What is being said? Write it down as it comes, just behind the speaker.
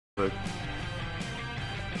Perfect.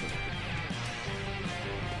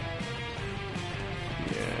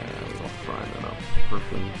 Yeah, we'll fry that up.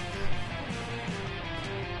 Perfect.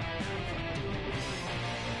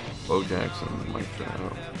 Bo Jackson, Mike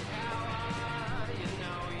Trout.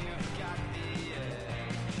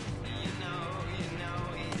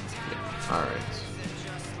 Yeah, alright.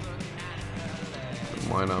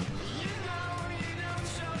 Lineup.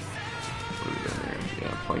 What do we got here?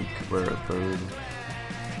 Yeah, Plank Cabrera third.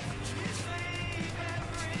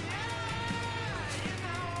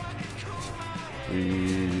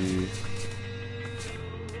 We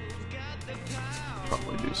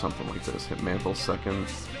probably do something like this. Hit Mantle second.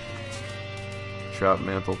 Trout,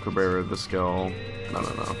 Mantle, Cabrera, Vizquel. No.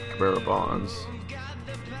 Cabrera, Bonds.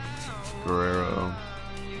 Guerrero.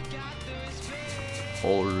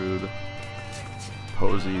 Olerud.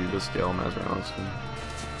 Posey, Vizquel, Mazeroski.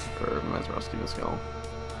 Or Mazeroski, Vizquel.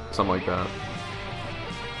 Something like that.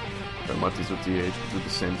 And lefties with DH do the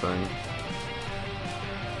same thing.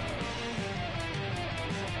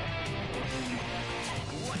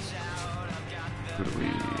 Who do we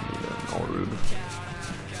need? Olerud.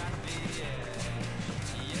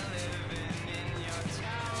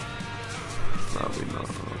 Probably not.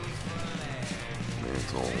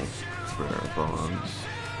 Mantle, Cabrera, Bonds.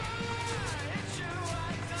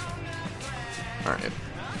 Alright.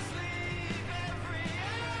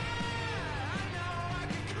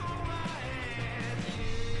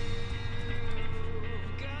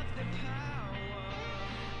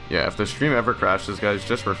 Yeah, if the stream ever crashes, guys,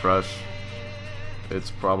 just refresh. It's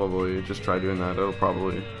probably, just try doing that, it'll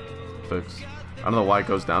probably fix. I don't know why it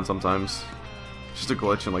goes down sometimes. It's just a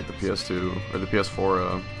glitch in like the PS2 or the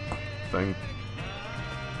PS4 thing.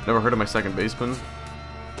 Never heard of my second baseman.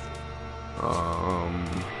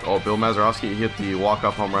 Oh, Bill Mazeroski, he hit the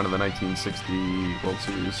walk-off home run in the 1960 World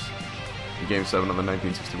Series. In Game 7 of the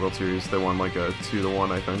 1960 World Series. They won like a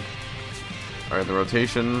 2-1, I think. Alright, the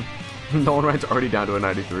rotation. Nolan Ryan's already down to a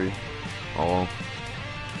 93. Oh well.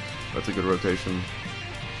 That's a good rotation.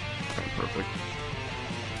 Okay, perfect.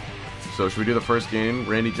 So should we do the first game?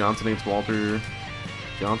 Randy Johnson against Walter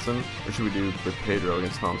Johnson? Or should we do with Pedro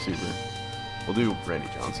against Tom Seaver? We'll do Randy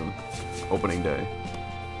Johnson. Opening day.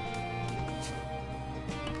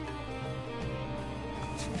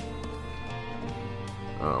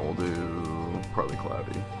 We'll do partly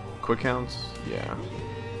cloudy. Quick counts? Yeah.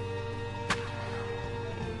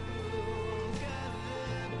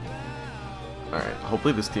 Alright,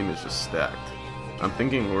 hopefully this team is just stacked. I'm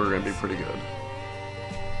thinking we're going to be pretty good.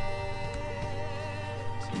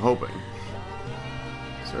 I'm hoping.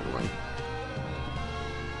 Certainly.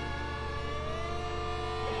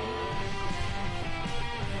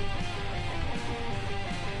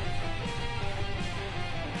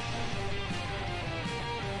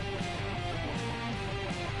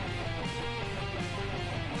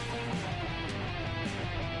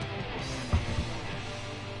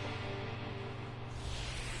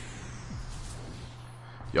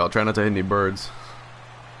 Y'all try not to hit any birds.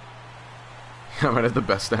 I might have the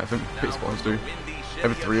best staff in baseball history. I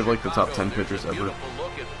have 3 of like the top 10 pitchers ever. Look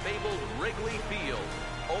at fabled Wrigley Field.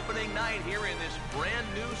 Opening night here in this brand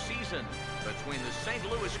new season between the St.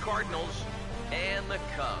 Louis Cardinals and the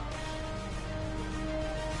Cubs.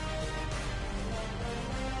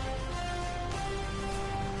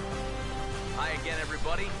 Hi again,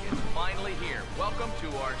 everybody. It's finally here. Welcome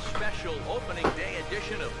to our special opening day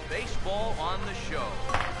edition of Baseball on the Show.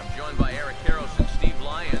 I'm joined by Eric Harros and Steve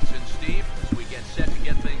Lyons. And Steve, as we get set to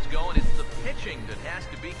get things going, it's the pitching that has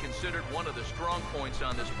to be considered one of the strong points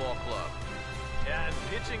on this ball club. Yeah, and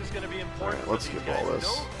pitching's going to be important. All right, let's for these skip all guys.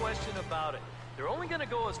 this. No question about it. They're only going to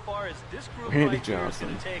go as far as this group Randy right here is Johnson.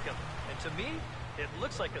 going to take them. And to me, it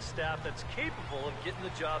looks like a staff that's capable of getting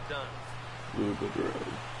the job done. Blue Road.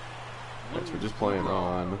 Right, so we're just playing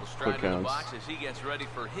on quick counts. Box as he gets ready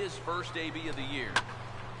for his first AB of the year.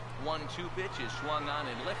 1-2 pitch is swung on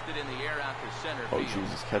and lifted in the air out to center Oh field.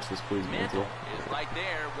 Jesus, catch this please, Mantle Mantle. is right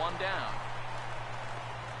there, 1 down.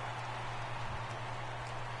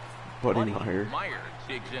 Buddy Meyer.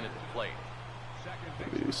 Digs in at the plate.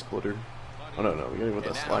 Maybe splitter. Oh no, we gotta go with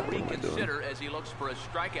that And now slider. What am I doing? reconsider as he looks for a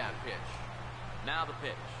strikeout pitch. Now the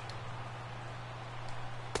pitch.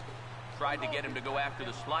 Tried to get him to go after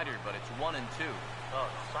the slider, but it's 1-2. Oh,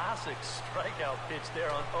 classic strikeout pitch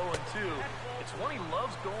there on 0-2. It's one he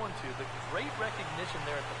loves going to. The great recognition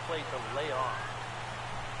there at the plate to lay off.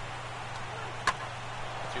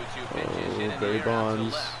 2-2 pitch is in Barry the air out to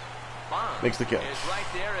Bonds. left. Bonds Makes the catch. is right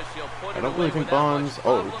there as he'll put I it don't away really think without much Bonds.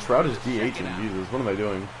 Oh, problem Trout for is the DH second and out. Jesus. What am I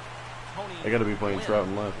doing? Tony I gotta be playing Gwynn Trout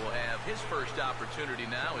and left. will have his first opportunity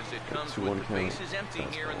now as it comes 2-1 with the count. bases empty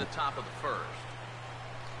here in the top of the first.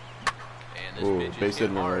 And this Ooh, pitch base is hit hit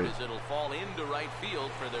in the hard right. as it'll fall into right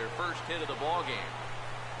field for their first hit of the ball game.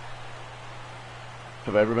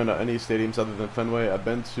 Have I ever been to any stadiums other than Fenway? I've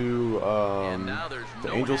been to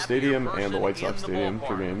the Angel Stadium and the White Sox Stadium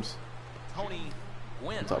for games. Tony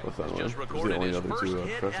Gwynn On top of Fenway. just Those are the recorded only his other first two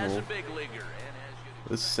hit professional. as a big leaguer. And as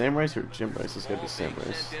This is Sam Rice or Jim Rice? This gotta be Sam being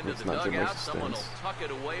Rice. sent into It's the not Jim dugout, Rice's someone will stance. tuck it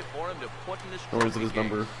away for him to put in his Nor is it his trophy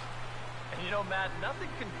number. case. And you know, Matt, nothing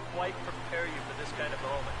can quite prepare you for this kind of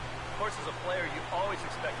moment. Of course, as a player, you always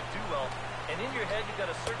expect to do well, and in your head, you've got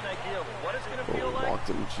a certain idea of what it's going to feel like. Walked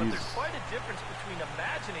him, But Jesus. there's quite a difference between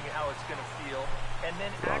imagining how it's going to feel and then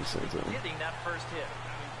Ron actually Santo. getting that first hit.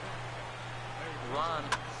 Ron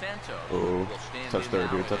Santos Oh, will stand touch in third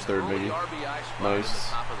now here, in touch an third, early Miggy. RBI spot Nice. in the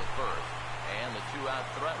top of the first. And the two-out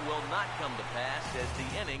threat will not come to pass as the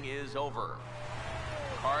inning is over.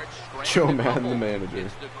 Cards Joe stranded Madden, the double. manager.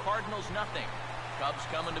 It's the Cardinals nothing. Cubs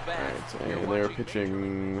coming to bat. Alright, You're and they're watching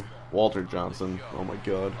pitching Walter Johnson. Oh my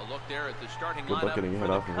god. a look there at the starting Good luck lineup getting a for hit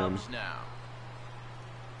the off of him. Cubs now.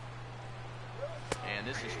 And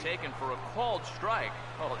this is taken for a called strike.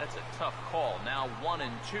 Oh, that's a tough call. Now 1-2.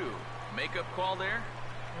 Makeup call there?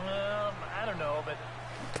 I don't know, but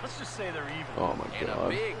let's just say they're even. Oh my And a god.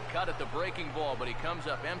 big cut at the breaking ball, but he comes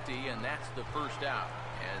up empty, and that's the first out.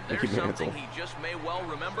 And Mickey there's something Mantle. he just may well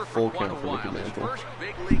remember Full for quite a count for Mickey while. His Mantle. first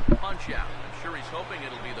big league punch out. I'm sure he's hoping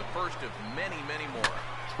it'll be the first of many, many more.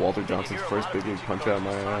 It's Walter You Johnson's hear a first lot big of league pitching punch out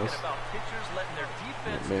my coaches talking ass. about pitchers letting their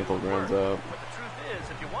defense Mantle do the grounds work. up. But the truth is,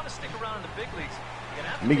 if you want to stick around in the big leagues, you're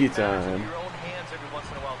gonna have to Miggy take matters time. into your own hands every once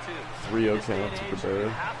in a while too. 3-0 In this day count and to age, Cabrera. you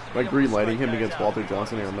have to Am be I able to green strike lighting him guys against out Walter if you want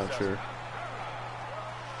Johnson to here? be I'm not successful. sure.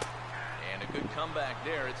 And a good comeback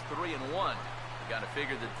there. It's 3-1. Got to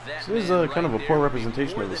figure that This is man kind of a right poor there would be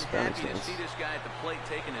representation more of the than Hispanic happy to stance. see this guy at the plate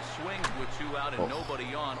taking his swings with two out and Oh.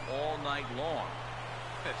 nobody on all night long.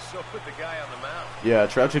 So put the guy on the mound. Yeah,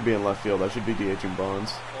 Trout should be in left field. I should be DHing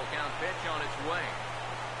Bonds. Full count pitch on its way.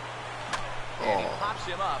 And he Oh. pops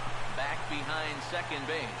him up back behind second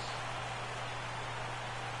base.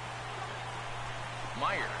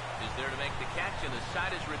 Meyer is there to make the catch, and the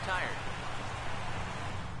side is retired.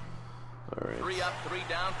 Alright. 3 up, 3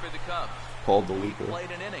 down for the Cubs. Paul He DeLuca.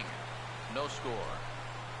 played an inning. No score.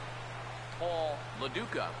 Paul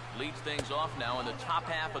LaDuca leads things off now in the top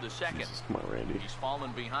half of the second. Jesus, come on, Randy. He's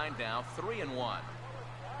fallen behind now, 3-1.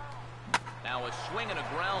 Now a swing and a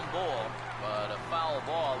ground ball, but a foul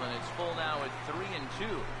ball, and it's full now at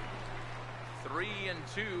 3-2.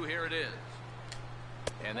 3-2, here it is.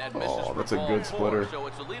 And that misses Oh, for that's a ball good 4, splitter. so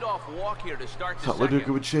it's a leadoff walk here to start the Thought second. LaDuca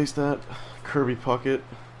would chase that. Kirby Puckett.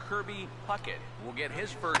 Kirby Puckett will get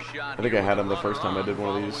his first shot. I think here I had with him the a first time I runner did one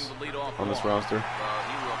of on these following the leadoff on this walk. roster.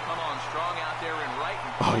 He will come on strong out there in right.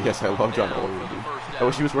 Oh yes, I love John Down for Oliver. the dude. first I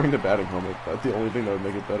wish out. he was wearing the batting helmet. That's the only thing that would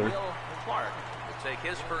make it better. Will Clark will take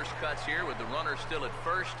his first cuts here with the runner still at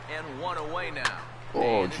first and 1 away now.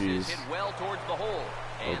 Oh, and this is jeez. hit well towards the hole.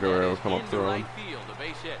 And Guerrero that is come up into throwing. right field, a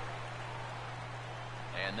base hit.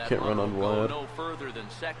 And that Can't run runner on will go Vlad. no further than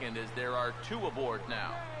second as there are 2 aboard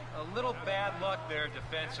now. A little bad luck there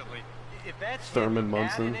defensively. If that's Thurman hit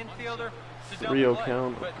at Munson. an infielder, it's a 3-0 double play.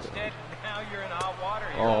 count. But instead, now you're in hot water.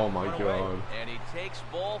 You Oh gotta my run away. god. And he takes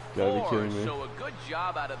ball Gotta be 4, kidding me. so a good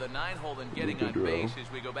job out of the 9-hole in getting Lou on Boudreau. base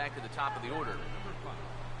as we go back to the top of the order.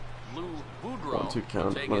 Lou Boudreau 1-2 count.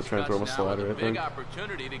 will take I'm gonna his try and throw him a cuts now with slider, a I big think.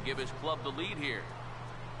 opportunity to give his club the lead here.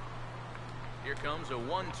 Here comes a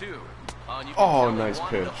 1-2. You can Oh, tell he nice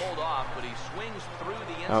wanted to pitch. hold off, but he swings through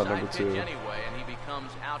the Out inside number pitch 2. anyway, and he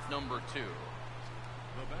becomes out number 2.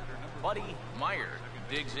 Buddy Meyer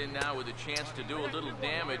digs in now with a chance to do a little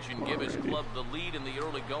damage and give his club the lead in the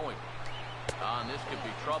early going. And this could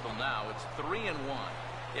be trouble now. It's 3-1.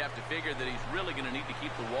 You have to figure that he's really going to need to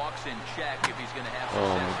keep the walks in check if he's going to have Oh,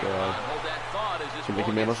 success. my here. God. Hold that thought as this Can ball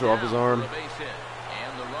Mickey Mantle gets show off his down arm? for a base hit.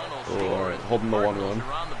 And the run will Oh, score. alright. as Hold him to 1 Cardinals run.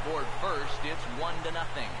 are on the board first. It's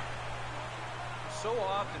 1-0. So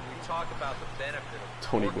often we talk about the benefit of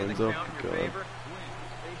Tony working the Gwenzo? count in your God. favor.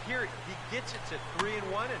 Here, he gets it to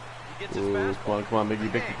 3-1, and he gets his Ooh, fastball. come on, Mickey,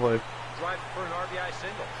 make the play. Drive for an RBI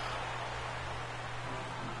single.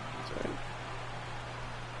 Sorry.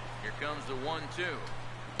 Here comes the 1-2.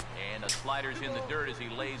 And the slider's in the dirt as he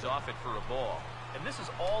lays off it for a ball. And this is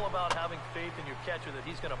all about having faith in your catcher that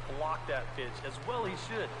he's going to block that pitch as well he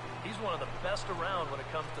should. He's one of the best around when it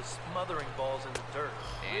comes to smothering balls in the dirt.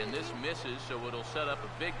 And this misses, so it'll set up a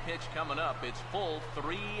big pitch coming up. It's full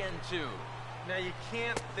 3-2. Now you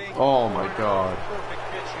can't think. Oh, my God. Perfect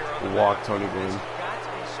pitch here on the Walk bat. Tony Gwynn. It's got to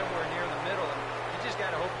be somewhere near the middle, and you just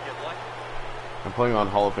got to hope you get lucky. I'm playing on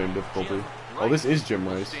Hall of Fame difficulty. Oh, this is Jim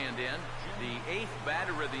will Rice. Stand in. The 8th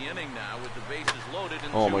batter of the inning now with the bases loaded and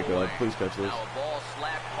Oh 2 my God, away. please catch this. Now a ball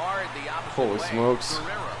slapped hard the opposite Holy way. smokes.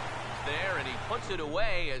 Guerrero there, and he puts it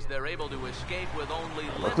away as they're able to escape with only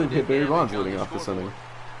Luckily we limited hit Barry Bonds damage on leading the off this scoreboard. inning.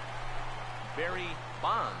 Barry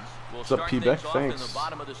Bonds will What's up, start P-Beck? things off in Thanks the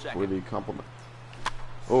bottom of the second. for the compliment.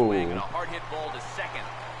 Swing and a Oh, hard hit ball to second.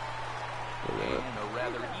 And a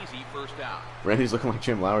rather easy first out. Randy's looking like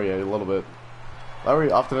Jim Lowry a little bit.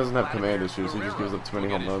 Lowry often doesn't have command issues. He just gives up too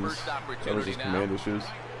many home runs. That was just command issues.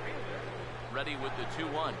 Ready with the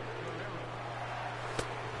 2-1.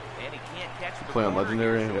 And he can't catch the Play on corner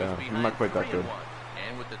legendary? here, so Yeah, he's I'm not quite that behind good. 3-1.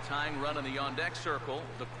 And with the tying run in the on-deck circle,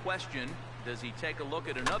 the question, does he take a look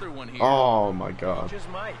at another one here? Oh my God! Just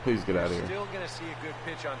might. Please get out of here. Still going to see a good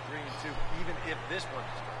pitch on 3 and 2, even if this one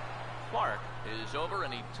is strong. Clark is over,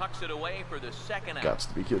 and he tucks it away for the second out. Gots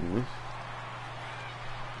to be kidding me.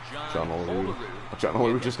 John Olerud. Olerud. John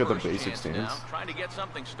Olerud just got the First basic chance stance. now, trying to get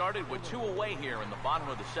something started with 2 away here in the bottom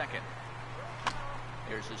of the second.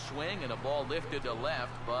 There's a swing and a ball lifted to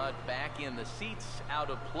left, but back in the seats, out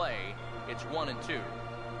of play. It's 1-2.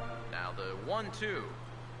 Now the 1-2.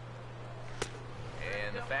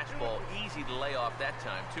 And the fastball easy to lay off that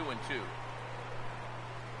time. 2-2.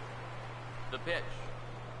 The pitch.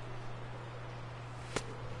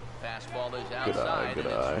 Fastball is outside, good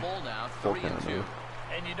and eye. it's full now. Full 3-2. count.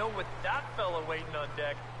 And you know, with that fella waiting on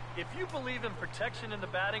deck, if you believe in protection in the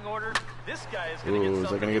batting order, this guy is going to Ooh, get is that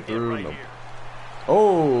something gonna get to hit through? right Nope. here.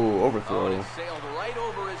 Oh, Oh, overthrow. and it sailed right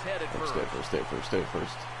over his head at first. Stay first, stay first, stay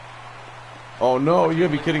first. Oh no, you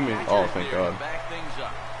gotta be kidding me. Oh, thank God. Back things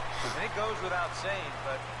up. And it goes without saying,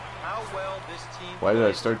 but how well this team Why did I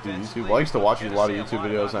plays start the defensively, YouTube? Well, I used to watch a you're lot of gonna see YouTube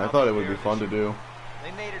videos, and I about thought it how would be they fun to this do. year.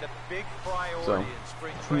 They made it a big priority So, in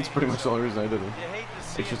spring training. that's pretty much the only reason I did it. You hate to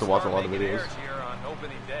see It's just it to watch a start lot of making videos. errors here on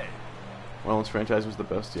opening day. Wellens franchise was the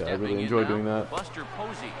best. Yeah, I Stepping really in enjoyed now, doing that. Buster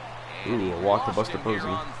Posey. Ooh, And he a walk to lost Buster him here Posey.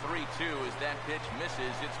 on 3-2 as that pitch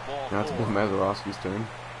misses. It's ball Now it's 4. Bill Mazeroski's turn.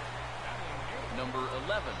 Number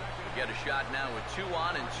 11 will get a shot now with 2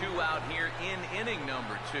 on and 2 out here in inning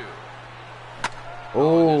number 2.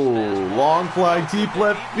 Oh, long fly deep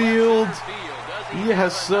left field.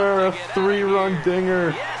 Yes, sir, a 3-run dinger.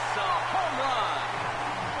 Yes, a home run.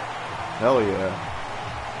 Hell yeah.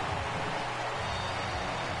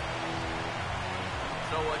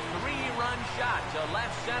 So a 3-run shot to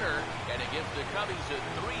left center, and it gives the Cubbies a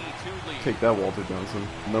 3-2 lead. Take that, Walter Johnson.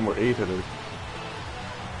 Number 8 hitter.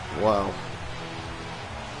 Wow.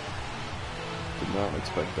 Did not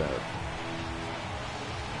expect that.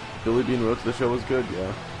 Billy Bean wrote to the show was good,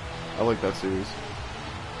 yeah. I like that series.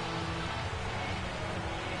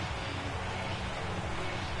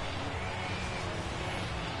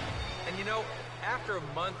 And you know, after a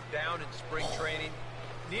month down in spring training,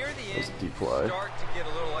 near the That was end, a deep you fly. start to get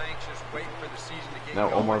a little anxious waiting for the season to get Now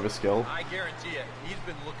going. Omar Vizquel. I guarantee you, he's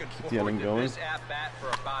been looking the forward inning to going. this at-bat for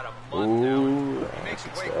about a month now. Ooh, He makes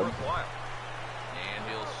it good way stab. worthwhile. And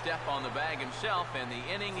he'll step on the bag himself, and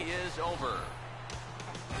the inning is over.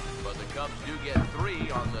 But the Cubs do get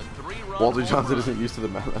 3 on the 3-run Walter home Johnson run. isn't used to the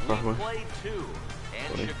mound that far We away. played 2, and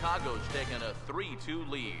Funny. Chicago's taken a 3-2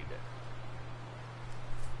 lead.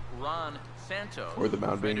 Ron Santos Or the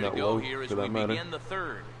mound being ready to that go low, here as for that we matter. begin the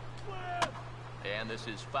 3rd. And this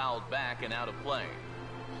is fouled back and out of play.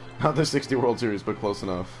 Not the 60 World Series, but close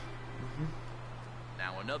enough.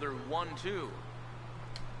 Now another 1-2.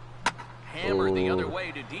 Hammered the Oh. other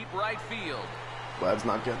way to deep right field. Vlad's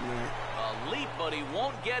not getting there. A leap, but he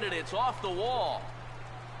won't get it. It's off the wall.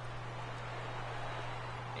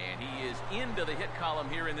 And he is into the hit column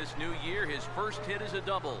here in this new year. His first hit is a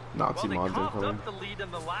double. Nazi Well, they Monte coughed coming. up the lead in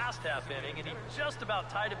the last half inning, and he just about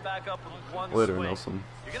tied it back up with one Later, swing. Nelson.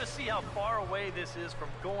 You're going to see how far away this is from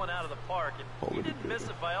going out of the park, and he Holy didn't miss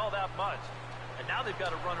shit. it by all that much. And now they've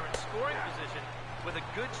got a runner in scoring position with a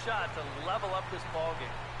good shot to level up this ball game.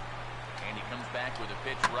 And he comes back with a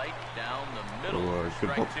pitch right down the middle. Oh, for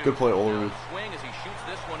good strike 2. good play, Olerud. Now swing as he shoots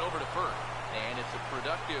this one over to first. And it's a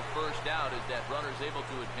productive first out as that runner's able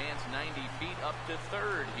to advance 90 feet up to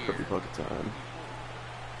third here. Kirby bucket time.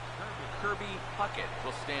 Kirby Puckett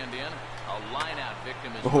will stand in. A line-out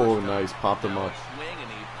victim is Oh, first nice. Popped him Now up. a swing,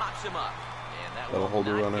 and he pops him up. And that That'll will hold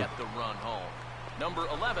the not runner. get the run home. Number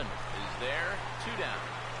 11 is there. 2 down.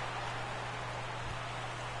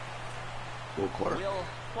 Will Clark. Will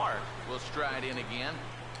Clark will stride in again.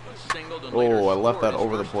 Singled and Oh, later I left scored that his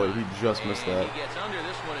over the first plate. time. He just missed And that. He gets under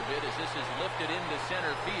this one a bit as this is lifted into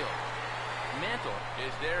center field. Mantle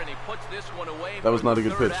is there, and he puts this one away. That was for not the a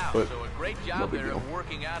good third pitch, out. but So a great no job big there deal. of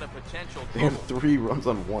working out a potential They have trouble. 3 runs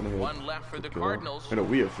on 1 hit. One left for the Good God. Cardinals. I know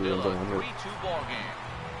we have 3 Still runs a on 1 hit. 3-2 ball game.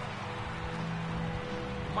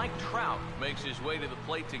 Mike Trout makes his way to the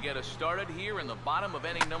plate to get us started here in the bottom of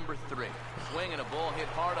inning number 3. Swing and a ball hit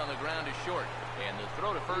hard on the ground is short. And the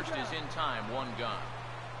throw to first is in time, one gone.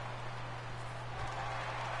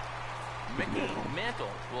 Mickey Mantle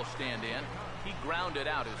will stand in. He grounded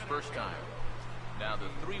out his first time. Now the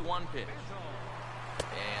 3-1 pitch.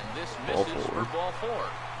 And this misses for ball 4.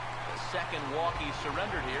 The second walk he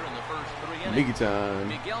surrendered here in the first 3 innings. Miggy time.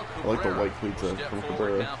 Miguel I like the white cleats will step from forward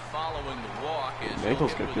Cabrera. now following the walk is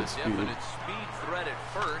Mantle's hit got with good a speed. definite speed threat at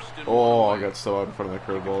first. And Oh, one I away. got so out in front of that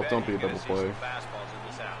curveball. Don't be a double play. And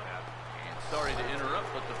sorry to interrupt,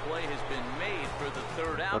 but the play has been made for the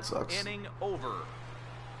third out. That sucks. Inning over.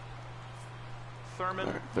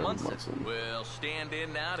 Thurman Munson will stand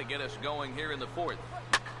in now to get us going here in the fourth.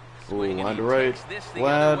 Ooh, line to right.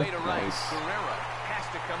 Glad. Nice. Carrera has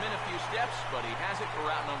to come in a few steps, but he has it for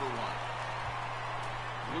out number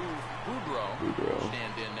 1. Lou Boudreau will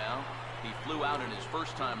stand in now. He flew out in his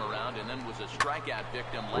first time around and then was a strikeout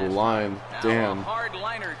victim last line. time. Now Damn. a hard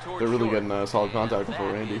liner towards They're really short. getting solid contact And before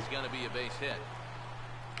that Randy. is going to be a base hit.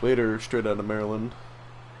 Later, straight out of Maryland.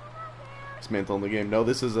 It's Mantle in the game. No,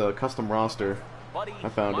 this is a custom roster. Buddy I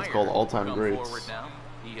found it's Meyer called All Time will come Greats. forward now.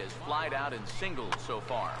 He has flied out in singles so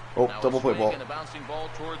far. Oh, Now double a play swing ball. And a bouncing ball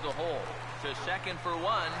toward the hole. To second for 1.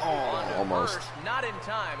 Oh, On to almost. first, not in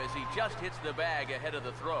time as he just hits the bag ahead of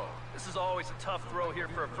the throw. This is always a tough throw here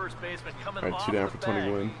for a first baseman coming Right, off 2 down the for 20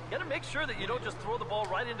 bag. win. You got to make sure that you don't just throw the ball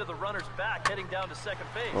right into the runner's back heading down to second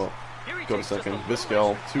base. Oh, Here he go to takes just a second. little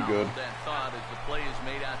Vizquel, extra too I'll good. hold that thought as the play is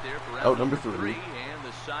made out there for Out number 3. 3, and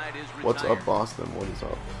the side is retired. What's up, Boston? What is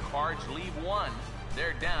up? Cards leave 1.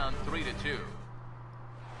 They're down 3-2.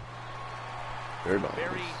 Very nice.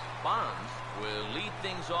 Barry Bonds will lead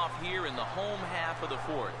things off here in the home half of the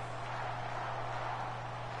fourth.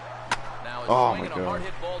 Now Oh, a swing my and a hard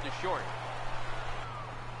God. hit ball to short.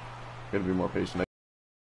 Gotta be more patient.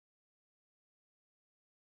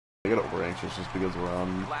 I get over anxious just because we're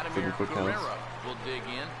on Vladimir taking quick counts. Guerrero will dig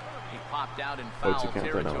in. He popped out in Oh, it's foul a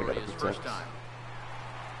count right now. I territory gotta his first protect. time.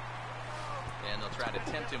 And they'll try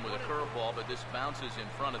to tempt him with a curveball, but this bounces in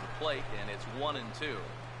front of the plate, and it's 1-2.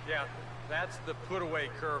 Yeah, that's the put-away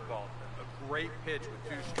curveball. A great pitch with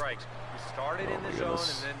 2 strikes. You start it in my the zone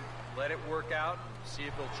goodness. and then let it work out and see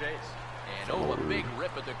if he'll chase. And a big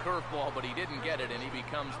rip at the curveball, but he didn't get it, and he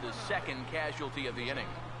becomes the second casualty of the inning.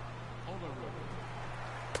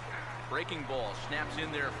 Breaking ball snaps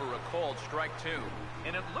in there for a called strike 2.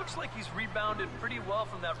 And it looks like he's rebounded pretty well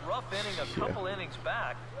from that rough inning a couple innings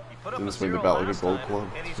back. He put up Didn't a swing the 0 bat like a last gold time,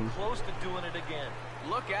 club. and he's close to doing it again.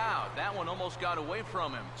 Look out. That one almost got away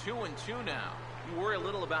from him. 2-2 now. You worry a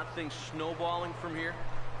little about things snowballing from here?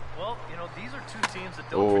 Well, you know, these are 2 teams that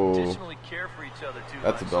don't Oh. traditionally care for each other too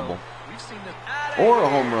That's a much. double. So we've seen them. Or a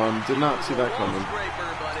home run. Did not see that coming.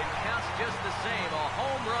 Scraper, but it counts just the same. A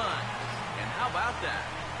home run. And how about that?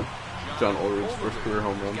 John Ulrich's first career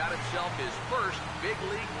home run. Got himself his first big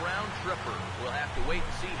league round tripper. We'll have to wait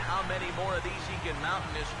and see how many more of these he can mount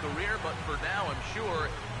in his career, but for now, I'm sure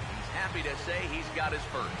he's happy to say he's got his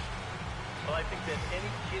first. Well, I think that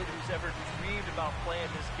any kid who's ever dreamed about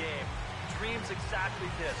playing this game dreams exactly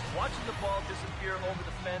this: watching the ball disappear over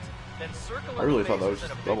the fence, then circling I really the thought that bases was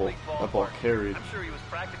in a just big double. league That ball ballpark. carried. I'm sure he was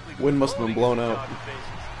practically Wind must have been floating blown as he out. jogged the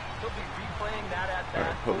bases. He'll be replaying that at All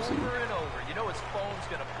bat right, Posey. over and over. You know his phone's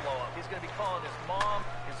going to blow up. He's going to be calling his mom,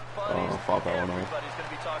 his buddies. Oh, fought that one off. Everybody's going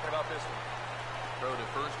to be talking about this one. Throw to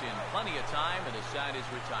first in plenty of time, and the side is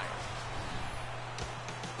retired.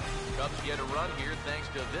 Cubs get a run here thanks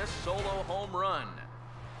to this solo home run.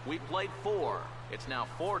 We played 4. It's now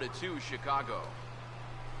 4-2 Chicago.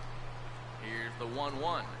 Here's the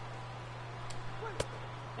 1-1.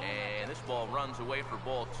 And this ball runs away for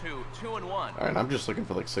ball 2. 2-1. All right, I'm just looking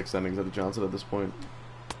for like 6 innings out of Johnson at this point.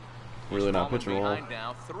 Really not pitching well. Behind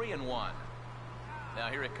now, 3-1. Now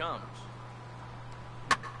here it comes.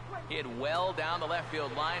 Hit well down the left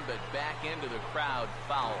field line, but back into the crowd,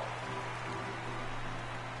 foul.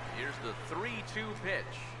 Here's the 3-2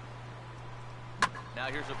 pitch. Now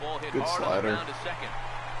here's a ball hit Good hard slider. on the ground to second.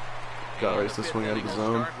 Got And race the to fifth swing out of inning the will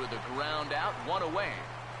zone. start with a ground out, 1 away.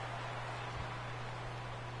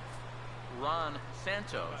 Ron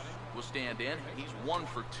Santos will stand in. He's 1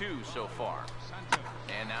 for 2 so far.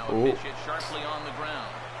 And now a pitch hit sharply on the ground.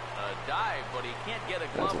 A dive, but he can't get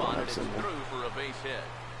a glove on it. It's simple. through for a base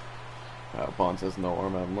hit. Bonds has no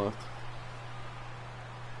arm out left.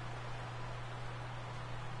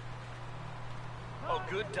 Oh,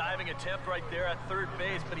 good diving attempt right there at third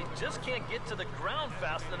base, but he just can't get to the ground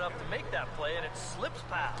fast enough to make that play, and it slips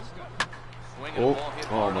past. Swing and a ball hit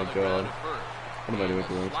hard my on the ground God. at first. What am I doing with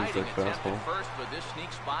the And a wrong sliding two-strike attempt at fastball? first, but this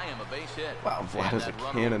sneaks by him, a base hit. Wow, Vlad And is a that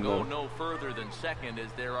run cannon, will go though. no further than second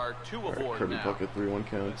as there are 2 All right, aboard Kirby now. Puckett, 3-1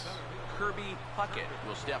 counts. Kirby Puckett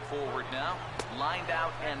will step forward now. Lined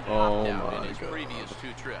out and popped out in his previous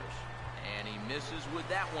 2 trips. And he misses with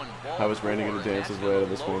that one. How is Randy going to dance his way out of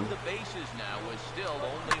this one? The bases now with still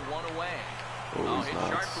only 1 away. Oh, he's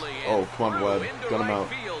not. Oh, come on, Webb. Got him out.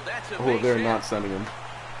 Oh, they're not sending him.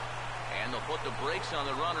 And they'll put the brakes on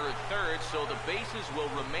the runner at third, so the bases will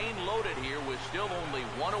remain loaded here with still only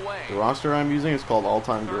 1 away. The roster I'm using is called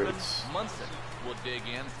All-Time Greats. Munson will dig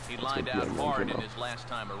in. He lined out hard in his last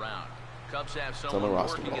time around. Cubs have It's on the someone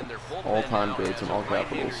roster. working in their bullpen All-Time now Greats as in all right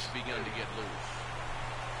capitals. hitters begun to get loose.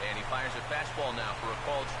 And he fires a fastball now for a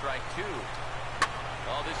called strike 2.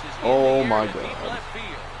 Oh, this is Oh, in the my air to deep God. left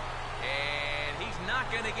field. And he's not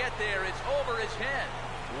going to get there. It's over his head.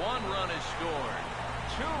 1 run is scored.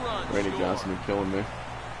 2 runs Randy scored. Johnson, you're killing me.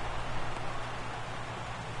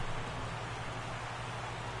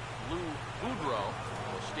 Lou Boudreau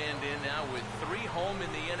will stand in now with 3 home in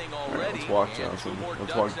the inning already. Let's walk and Johnson. 2 more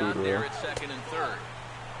Let's ducks walk out there Boudreau. at second and third.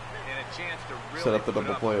 And a chance to really Set up the put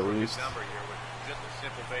double play a at pretty least. number here with just a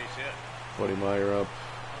simple base hit. Buddy Meyer up.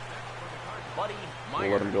 Buddy We'll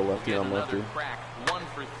Meyer let him go lefty will on get another lefty. crack, 1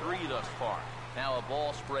 for 3 thus far. Now a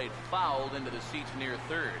ball sprayed fouled into the seats near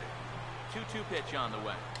third. 2-2 pitch on the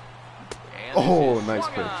way. And Oh, this is nice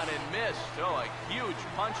swung pitch. on and missed. Oh, a huge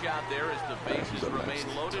punch out there as the Alright, bases who's up remain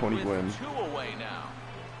next? loaded Tony with Gwynn. 2 away now.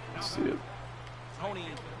 Let's see it. Tony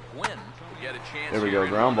Gwynn will get a chance. There we here go, in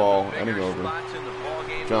ground one ball, of the inning bigger over. spots in the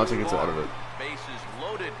ballgame Johnson thus gets out far. of it. Bases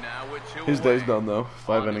loaded now with 2 His away. day's done though.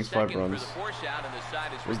 5 On the innings, 5 second for runs. the force out, and the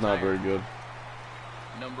side is Was not very retired.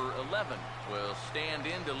 good. Number 11 will stand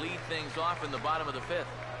in to lead things off in the bottom of the 5th.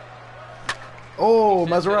 Oh,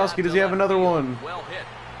 He sends it out Mazeroski, does to he have left another field. one? Well hit.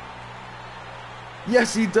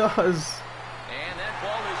 Yes, he does. And that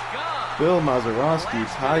ball is gone. Bill Mazeroski Blasted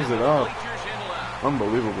ties into it the up. bleachers in left.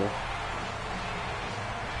 Unbelievable.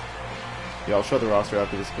 Yeah, I'll show the roster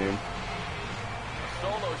after this game. A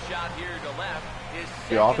solo shot here to left. His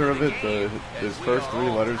The author of second it, the game, his as we first are 3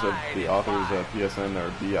 all letters of tied the at author's 5. PSN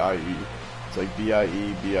are BIE. It's like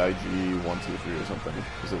BIE, BIG, 1, 2, 3 or something.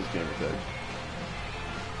 This is gamer tag.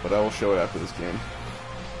 But I will show it after this game.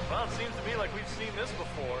 Well, it seems to me like we've seen this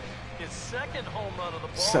before. His second home run of the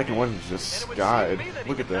ball. Second one is just And it would skied. seem to me that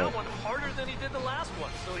Look he at hit that. one harder than he did the last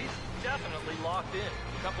one, so he's definitely locked in.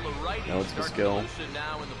 A couple of righties Now it's starting to Vizquel. loosen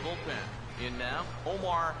now in the bullpen. In now,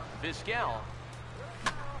 Omar Vizquel.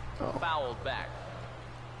 Oh. Fouled back.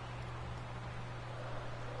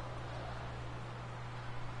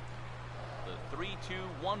 The 3-2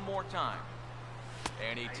 one more time.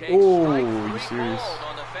 And he takes Oh, strike are you 3 serious? called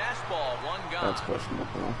on the fastball. 1 gone. That's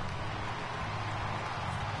questionable.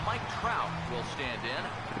 Mike Trout will stand in.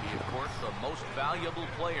 He, of course, the most valuable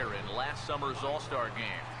player in last summer's All-Star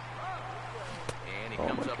game. And he Oh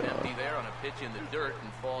comes my up God. empty there on a pitch in the dirt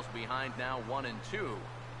and falls behind now 1-2. The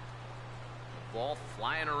ball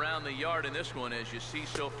flying around the yard in this one, as you see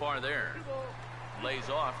so far there. Lays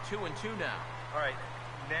off 2-2 now. All right,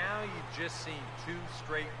 now you've just seen 2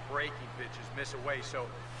 straight breaking pitches miss away. So,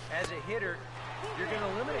 as a hitter, you're going to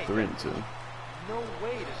eliminate 3 that. and 2. No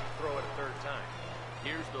way does he throw it a 3rd time.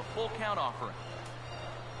 Here's the full count offering.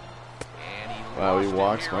 And he Wow, he lost it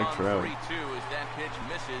walks here Mike on Trout. 3-2 as that pitch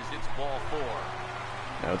misses. It's ball 4.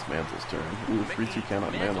 Now it's Mantle's turn. Ooh, 3-2 count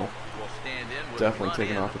on Mantle. Will stand in with Definitely a run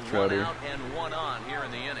taking in, off with 1 Trout here. out and 1 on here in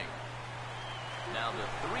the inning. Now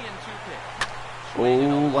the 3-2 pitch. Oh,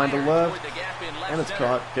 line to left. And it's center.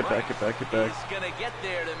 caught. Get back, get back, get back. He's gonna get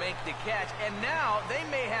there to make the catch, and now they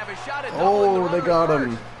may have a shot at Oh, doubling the they runner got first.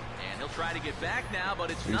 him. And he'll try to get back now,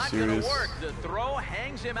 but it's Are you not serious? gonna work. The throw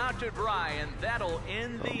hangs him out to dry, and that'll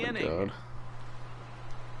end the Oh my inning. God.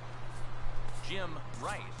 Jim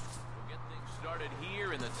Rice will get things started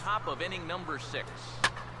here in the top of inning number 6.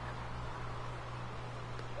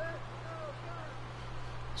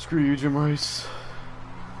 Screw you, Jim Rice.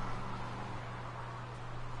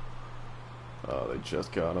 Oh, they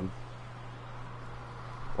just got him.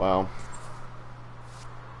 Wow.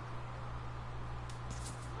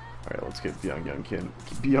 Alright, let's get Byung Young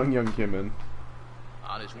Kim in.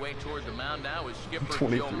 On his way toward the mound now is skipper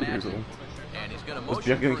 23 Joe years Maddon. old. And he's going to Was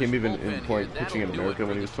motion Byung Young for his Kim even bullpen in point here. pitching in That'll do America it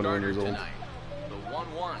when he for was the 21 years old? starter tonight. The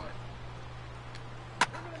 1-1.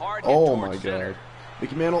 Hard hit Oh towards my center. God.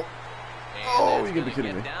 Mickey Mantle. And Oh, that's you gotta be gonna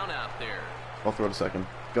kidding get me. down out there. I'll throw it a second.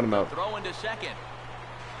 Got him out. Throw into second.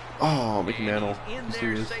 Oh, Mickey And Mantle. he's in You there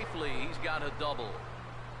serious? safely. He's got a double.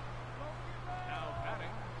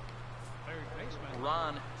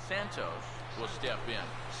 Ron Santos will step in.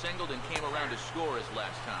 Singleton came around to score his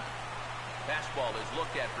last time. Fastball is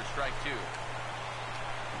looked at for strike 2.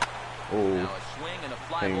 Oh, Now a swing and a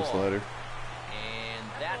fly hanging ball. slider. And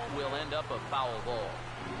that will end up a foul ball.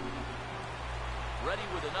 ready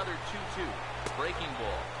with another 2-2. Breaking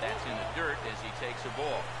ball. That's in the dirt as he takes a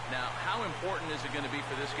ball. Now, how important is it going to be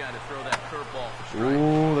for this guy to throw that curveball for strike?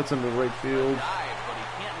 Ooh, that's into right field. Dive, but he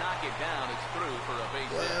can't knock it down. It's through for a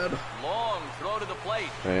base hit. Long throw to the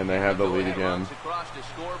plate. And they have the lead again. Across to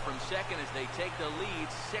score from second as they take the lead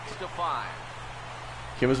 6-5.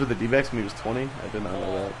 Kim was with the D-backs when he was 20. I did not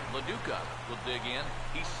know that. LaDuca will dig in.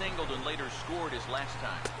 He singled and later scored his last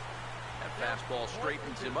time. That fastball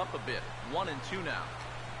straightens him up a bit. 1-2 now.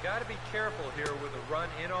 Got to be careful here with a run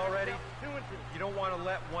in already. You don't want to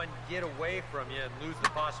let one get away from you and lose the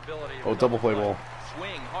possibility of double play ball.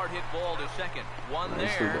 Swing, hard hit ball to second. One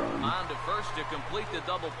there, on to first to complete the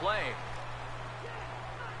double play.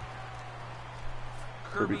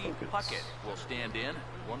 Kirby Puckett will stand in.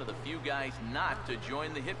 One of the few guys not to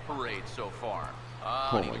join the hit parade so far.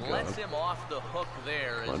 Oh he my lets God. him off the hook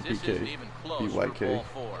there as this PK. isn't even close for ball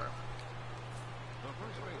 4.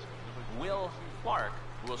 Will Clark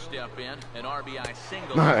will step in, an RBI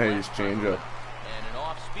single. Nice change up. And an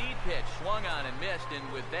off-speed pitch swung on and missed,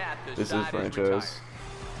 and with that, the This is side franchise. retired.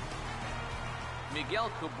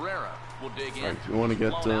 Miguel Cabrera will dig in. Right, we want to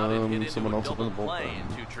get Blown out and hit into someone a else up in the double play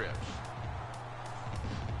bullpen. in 2 trips.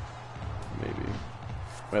 Maybe.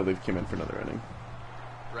 Might leave Kim in for another inning.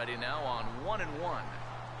 Ready now on 1-1.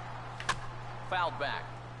 Fouled back.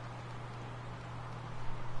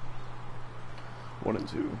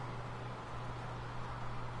 1-2.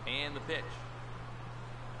 And the pitch.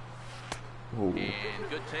 Ooh. And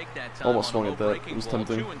good take that time. Almost on swung a at that. breaking It was ball.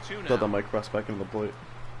 tempting. 2-2 now. Thought that might cross back into the plate.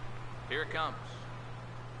 Here it comes.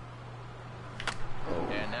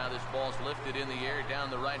 Oh. And now this ball's lifted in the air down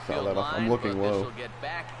the right Foul field that off. line. I'm looking but low. This will get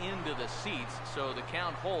back into the seats, so the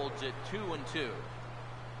count holds at 2-2.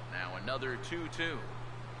 Now another 2-2.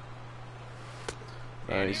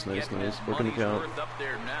 Nice, nice, nice. Working the count. Up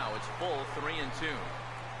there now. It's full 3-2.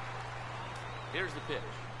 Here's the pitch.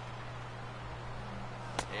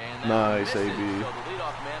 And nice, misses, AB. So the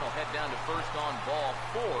leadoff man will head down to first on ball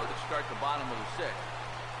 4 to start the bottom of the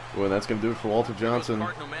 6th. Well, that's going to do it for Walter Johnson.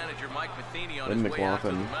 Cardinal manager Mike Matheny on Then his way out to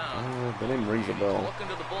the McLaughlin. mound. The name rings a bell. Looking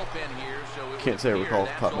to the bullpen here, so it Can't say I would recall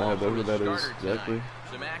appear off the top of my that's head all who for that the is starter exactly.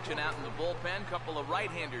 tonight. Some action out in the bullpen. Couple of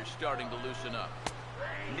right-handers starting to loosen up.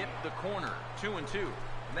 Nip the corner. 2-2.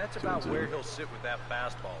 And that's about where he'll sit with that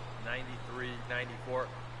fastball. 93, 94.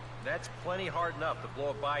 That's plenty hard enough to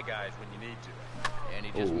blow it by guys when you need to. And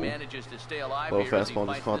he just manages to stay alive Low here as he fastball,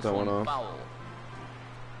 fights just caught this that one off. foul.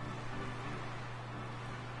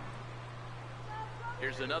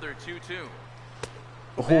 Here's another 2-2.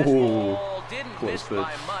 Oh, Fastball didn't close miss pitch.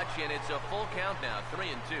 by much, and it's a full count now, 3-2.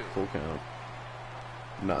 Full count.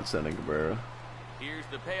 Not sending Cabrera. Here's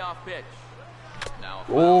the payoff pitch. Now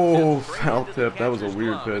a Oh, tip straight foul into the tip. That was a catcher's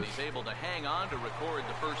weird glove, and pitch. He's able to hang on to record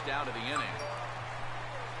the first out of the inning.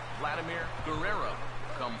 Vladimir Guerrero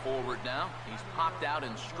come forward now. He's popped out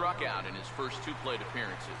and struck out in his first 2 plate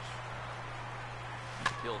appearances.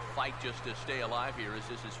 He'll fight just to stay alive here as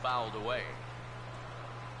this is fouled away.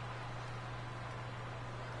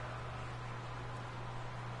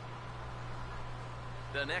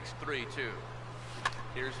 The next 3-2.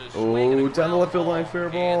 Here's a swing and a down the left field ground line,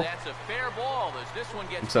 fair ball. And that's a fair ball as this one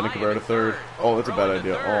gets I'm sending by Cabrera into to third. Oh, that's a Throw bad to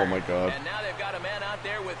idea. third. Oh my God. And now they've got a man out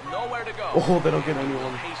there with nowhere to go. Oh, they don't get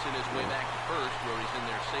anyone. Hasten his way back to first where he's in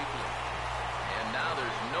there safely. And now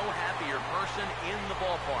there's no happier person in the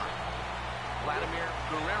ballpark. Vladimir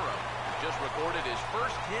Guerrero just recorded his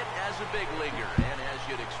first hit as a big leaguer. And as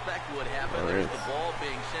you'd expect would happen, there's the ball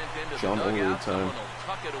being sent into John the dugout. overtime. Someone will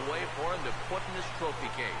tuck it away for him to put in his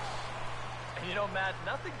trophy case. And you know, Matt,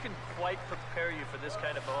 nothing can quite prepare you for this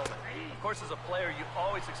kind of moment. Of course, as a player, you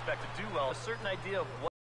always expect to do well, a certain idea of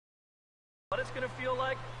what it's going to feel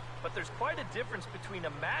like, but there's quite a difference between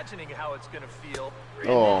imagining how it's going to feel and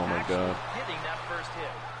Oh then my actually God. hitting that first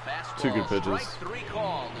hit. Fastball, 2 good pitches. strike 3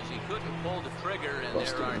 called as he couldn't pull the trigger, and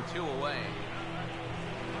Busted. there are 2 away.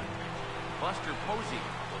 Buster Posey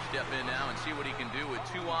will step in now and see what he can do with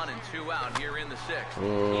 2 on and 2 out here in the 6th.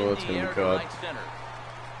 Oh, that's in the gonna be air to caught. right center.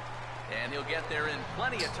 And he'll get there in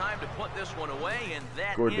plenty of time to put this one away, and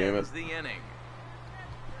that God damn ends it. the inning.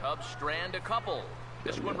 Cubs strand a couple.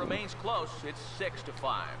 This one remains close. It's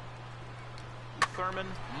 6-5. Thurman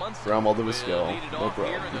Munson Ground ball to will Vizquel. lead it No off here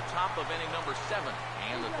in problem. the top of inning number 7.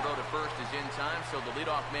 And the throw to first is in time, so the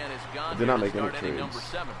leadoff man is gone. Did not here make to any start inning number trades.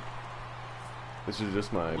 7. This is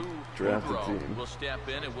just my Lou drafted Boudreau team. will step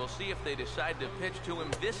in, and we'll see if they decide to pitch to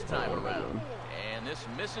him this time around. And this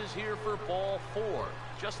misses here for ball 4.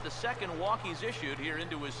 Just the second walk he's issued here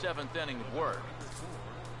into his 7th inning of work.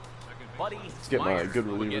 Buddy get my Myers good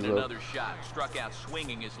will relievers get up. another shot. Struck out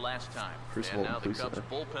swinging his last time. Chris And Holton, now the please, Cubs sir.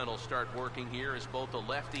 bullpen will start working here as both a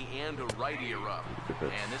lefty and a righty are up. Good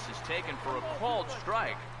pitch. And this is taken for a called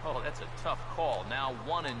strike. Oh, that's a tough call. Now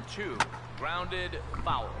 1-2. Grounded,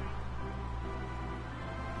 foul.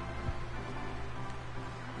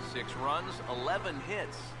 6 runs, 11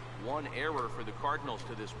 hits. 1 error for the Cardinals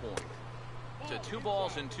to this point. To 2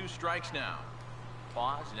 balls and 2 strikes now.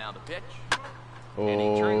 Pause, now the pitch. And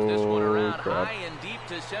he turns this one around crap. high and deep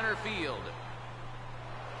to center field.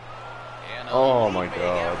 And a Oh, my leaping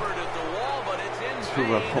God. effort at the wall, but it's in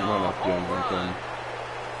 2-run vain. home run A off the game home right run. then.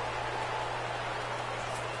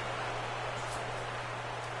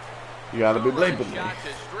 You gotta be Two-run believing me. shot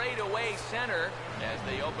to straightaway center as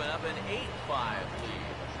they open up an 8-5 lead.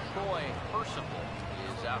 Troy Percival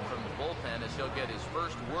is out from the bullpen as he'll get his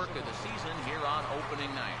first work of the season here on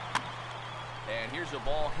opening night. And here's a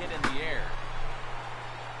ball hit in the air.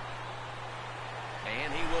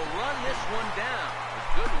 And he will run this one down. A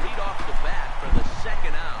good read off the bat for the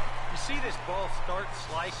second out. You see this ball start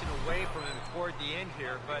slicing away from him toward the end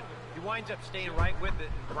here, but he winds up staying right with it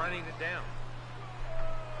and running it down.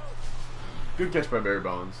 Good catch by Barry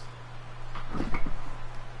Bonds.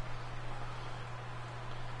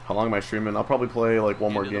 How long am I streaming? I'll probably play like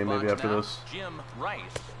one more Into the game maybe box after now, this. Jim Rice.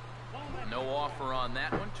 No offer on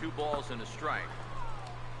that one. 2 balls and a strike.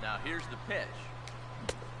 Now here's the pitch.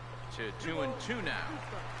 To 2-2 now.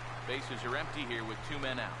 Bases are empty here with 2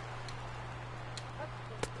 men out.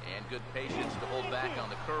 And good patience to hold back on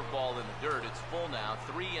the curveball in the dirt. It's full now.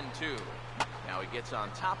 3-2. Now he gets on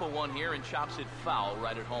top of one here and chops it foul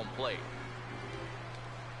right at home plate.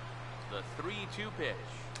 The 3-2 pitch.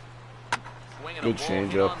 Swinging Good a ball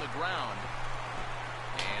change hit up. on the ground.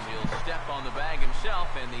 And he'll step on the bag himself,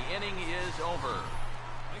 and the inning is over.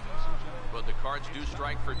 But the Cards do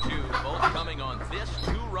strike for 2, both coming on this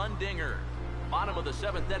 2-run dinger. Bottom of the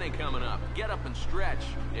 7th inning coming up. Get up and stretch.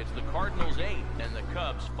 It's the Cardinals 8 and the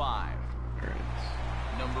Cubs 5.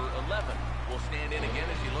 Number 11 will stand in again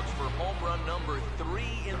as he looks for home run number 3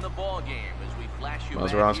 in the ball game. As we flash you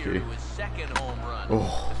back here to his 2nd home run.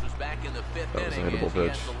 Oh, This was back in the 5th that was a inning hittable as he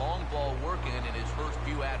has pitch. the long ball working in his first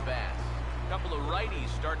few at-bats. A couple of righties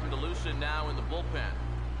starting to loosen now in the bullpen.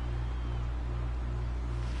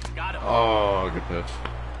 Got him. Oh, good pitch.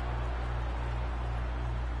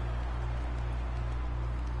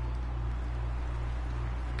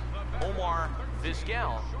 Omar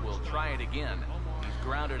Vizquel will try it again. He's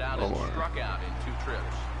grounded out and Omar. struck out in 2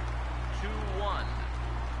 trips. 2-1.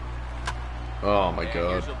 Oh my And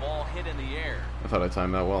God. here's a ball hit in the air. I thought I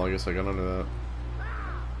timed that well. I guess I got under that.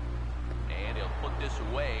 And he'll put this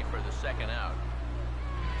away for the 2nd out.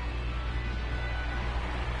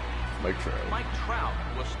 Mike Trout. Mike Trout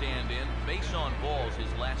will stand in. Base on balls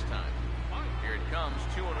his last time. Here it comes,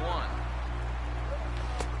 2-1.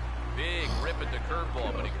 Big rip at the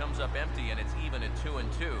curveball, but it comes up empty, and it's even at 2-2.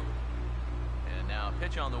 And now a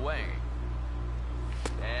pitch on the way.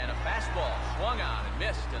 And a fastball swung on and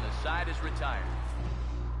missed, and the side is retired.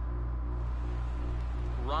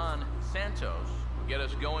 Ron Santos will get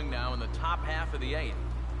us going now in the top half of the 8th.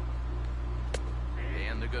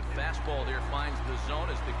 And the good fastball there finds the zone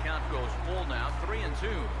as the count goes full now. 3-2.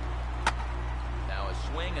 Now a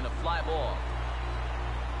swing and a fly ball.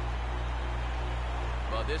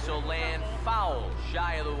 But this will land foul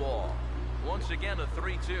shy of the wall. Once again a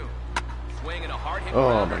 3-2. Swing and a hard hit.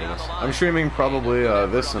 Oh my goodness. I'm streaming probably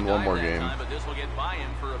this and one more game. But this will get by him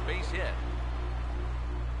for a base hit.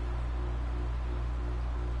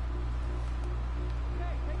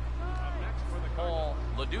 Paul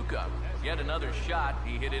LaDuca, yet another shot.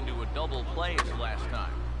 He hit into a double play his last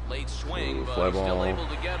time. Late swing, Ooh, but fly he's still ball. able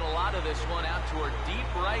to get a lot of this one out toward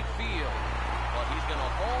deep right field. But he's going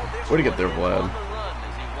to haul this Way to get one there, in Vlad. on the run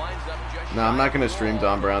as he winds up just Nah, I'm shy not of gonna the stream wall.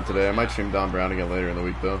 Don Brown today. I might stream Don Brown again later in the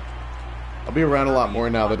week though. I'll be around a lot more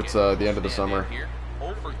now that it's the end of the summer.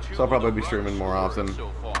 So I'll probably be streaming more often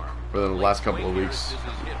for the last couple of weeks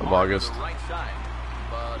of August. Right side,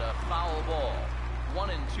 but a foul ball.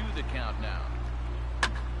 1-2 the count now.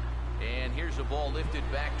 And here's a ball lifted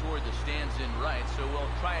back toward the stands in right, so we'll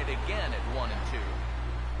try it again at 1-2.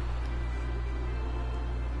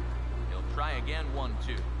 He'll try again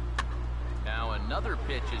 1-2. Now another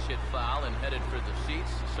pitch is hit foul and headed for the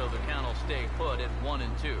seats, so the count will stay put at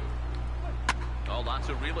 1-2. Oh, lots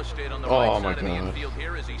of real estate on the right my side of the God. infield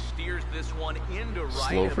here as he steers this one into right.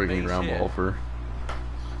 Slow a freaking base ground hit. ball for.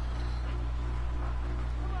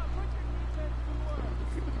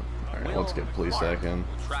 Alright, let's get police back in.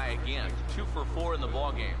 We'll try again. 2 for 4 in the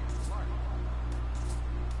ball game.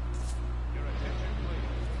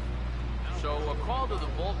 So a call to the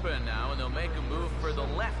bullpen now, and they'll make a move for the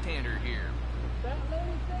left-hander here.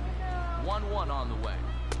 1-1 on the way.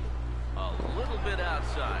 A little bit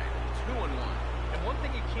outside. 2-1. And one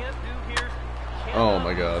thing you can't do here. Oh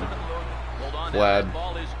my God. Vlad.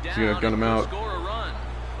 He's gonna gun him out. Score a run.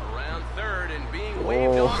 Around third and being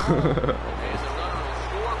waved on home. And the runner will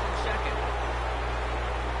score from second.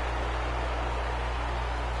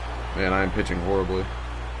 Man, I am pitching horribly.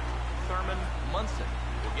 Thurman Munson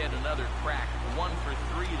will get another crack. 1 for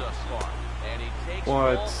 3 thus far. And he takes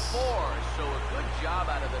What? all 4. So a good job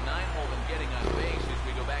out of the 9-hole in getting on base as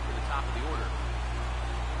we go back to the top of the order.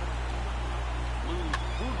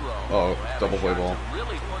 Oh, double play ball.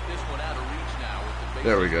 Really put this one out of reach now with the bases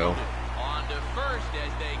There we go. loaded. On to first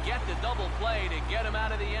as they get the double play to get him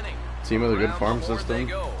out of the inning. Team with a good Around farm the horn system.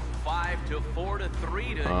 They go. 5-4 to 3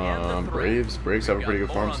 to end the Braves have a We've pretty got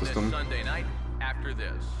good farm more on this system. Sunday night after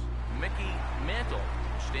this. Mickey Mantle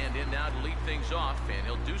will stand in now to lead things off, and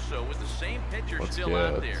he'll do so with the same pitcher Let's still get-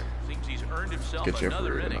 out there. Seems he's earned himself Get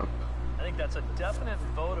another Jeffrey inning. up. I think that's a definite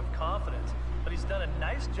vote of confidence. But he's done a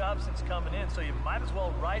nice job since coming in, so you might as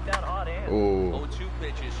well ride down hot hand. Oh, 0-2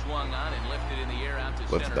 pitch is swung on and lifted in the air out to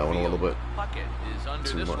lifted center that one a field. little bit. Puckett is under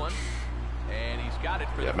Too this much. one, and he's got it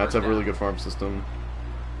for Yeah, the Mets first have a really down. good farm system.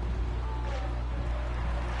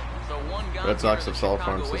 So one gone Red Sox here have in the solid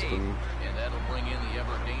farm Chicago system. eighth, and that'll bring in the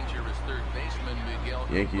ever dangerous third baseman Miguel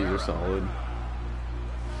Yankees Cabrera. are solid.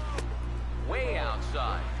 Way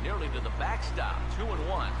outside, nearly to the backstop.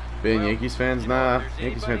 2-1. Being Yankees fans, nah. If there's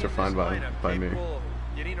Yankees fans anybody are fine in this lineup by me. capable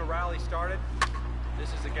of getting a rally started,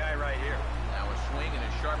 this is the guy right here. Now a swing and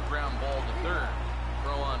a sharp ground ball to third.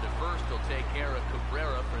 Throw on to first will take care of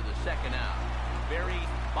Cabrera for the second out. Barry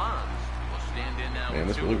Bonds will stand in now. Man, with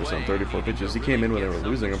this two reliever's on away. 34 Needing pitches. to He came in when really they were get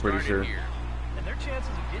losing, I'm pretty something sure. started here. And their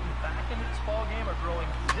chances of getting back into this ball game are growing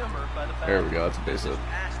dimmer by the There we go, that's a base This hit.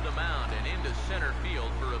 is past the mound and into center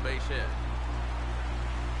field for a base hit.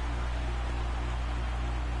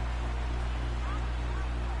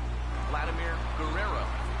 Vladimir Guerrero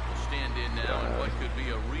will stand in now in what could be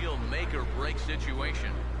a real make-or-break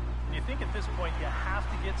situation. And you think at this point you have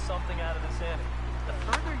to get something out of this inning. The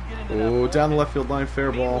further you get into that Oh, ball down the game, left field line,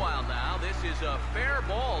 fair ball. Meanwhile now, this is a fair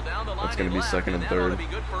ball down the line. That's gonna and be left, second and that ought to third. be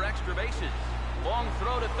good for extra bases. Long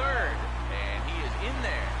throw to third, and he is in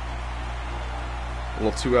there. A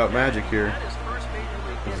little two-out magic here. that is first major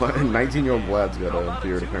league hit. 19-year-old Vlad's got a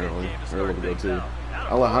beard, apparently. Or a little bit too.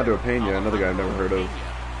 Alejandro Pena, another guy I've never heard of.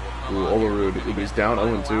 Ooh, Olerud. Ooh, he's down 0-2.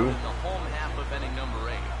 In the home half of inning number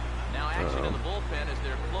 8. Now action in the bullpen as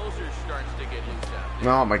their closer starts to get loose out there.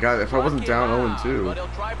 Oh my God! If I wasn't down But 0-2, he'll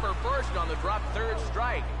try for first on the drop third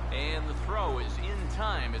strike. And the throw is in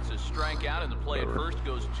time. It's a strikeout, and the play at Whatever. first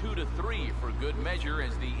goes 2-3 for good measure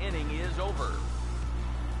as the inning is over.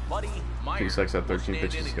 Buddy Myers P6 had will 13 stand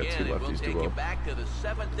pitches, in got two again, and lefties, we'll two take you low. back to the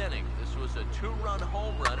 7th inning. This was a 2-run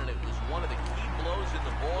home run, and it was one of the key blows in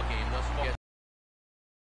the ball game thus far.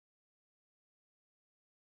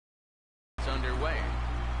 It's underway.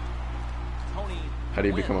 Tony how do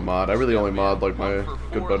you Gwynn become a mod? I really only mod like my 1 for 4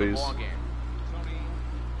 good in the buddies. ballgame.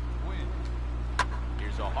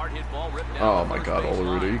 Here's a hard hit ball ripped down Oh the my first God, base Olerud,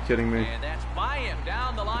 line. are you kidding me? And that's by him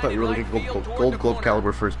down the line. I thought you were in really right good field toward gold the glove corner.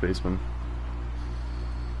 caliber first baseman.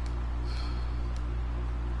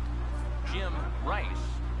 Jim Rice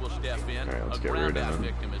will step in. All right, let's a get Reardon ground out in.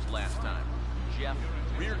 victim as last time. Jeff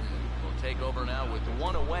Reardon will take over now with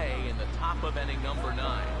 1 away in the top of inning number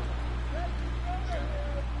 9.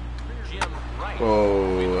 Jim Rice. Whoa,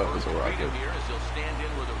 will be the that was first a to greet him rocket. here as he'll stand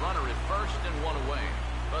in with a runner at first and 1 away.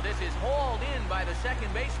 Well, this is hauled in by the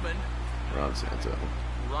second baseman, Ron Santo.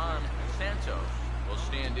 Ron Santos. Will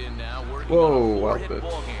stand in now, working Whoa, on a wild 4-hit pitch.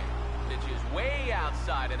 ball game. Pitch is way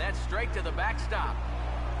outside, and that's straight to the backstop.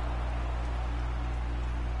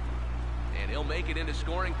 And he'll make it into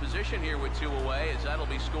scoring position here with 2 away, as that'll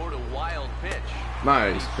be scored a wild pitch.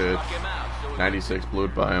 Nice He pitch. struck him out, so it 96 blew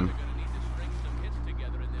it by him. They're gonna need to string some hits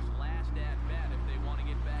together in this last at-bat if they want to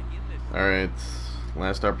get back in this. All right,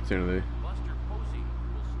 last opportunity. Buster Posey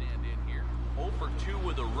will stand in here. 0 for 2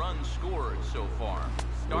 with a run scored so far.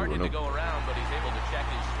 Starting nope. to go around, but he's able to check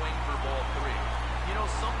his swing for ball 3. You know,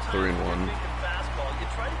 sometimes 3-1. when you're thinking fastball, you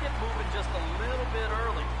try to get moving just a little bit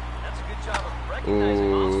early. That's a good job of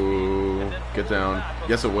recognizing off speed. Ooh, And then get pulling down. back on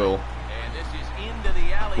Yes, the it will. And this is into the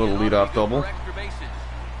alley. Little and leadoff ought to be good double. for extra bases.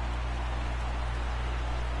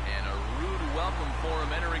 And a rude welcome for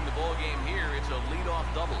him entering the ball game here. It's a leadoff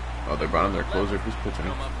double. Oh, they brought in their closer. Who's pitching?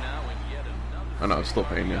 Come up now and yet another Oh no, it's still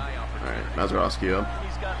Pena. All right, Mazeroski up.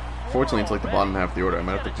 He's got Fortunately, it's like the bottom already. half of the order. I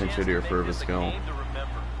might have to He's pinch got a hit here chance to for make this a Vizquel. game to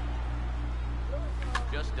remember.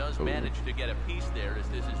 Just does Ooh. manage to get a piece there as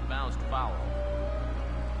this is bounced foul.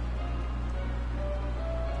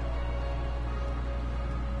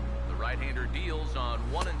 right-hander deals on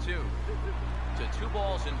 1 and 2. To 2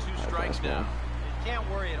 balls and 2 strikes now. You can't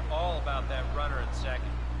worry at all about that runner at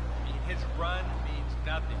second. I mean, his run means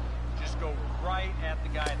nothing. Just go right at the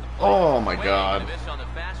guy at the plate. Oh my God! Miss on the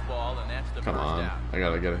fastball, and that's the Come first on, out. I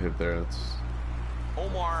gotta get a hit there. That's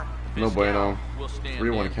Omar no bueno. will stand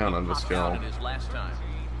 3-1 in. count on He popped Vizquel. out in his last time.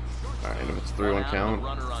 All right, if it's 3-1 count,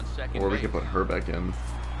 or we could put her back in,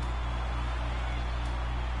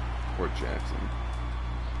 or Jackson.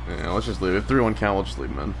 Yeah, let's just leave it. 3-1 count. We'll just leave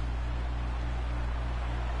him in.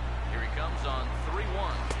 Here he comes on 3-1.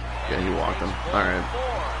 Yeah, he walked him. All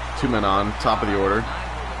right, 2 men on, top of the order.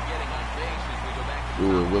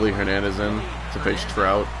 Ooh, Willie Hernandez in to face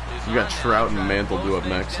Trout. You got Trout and Mantle due up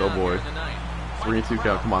next. Oh boy. 3-2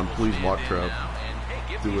 count. Come on, please walk Trout.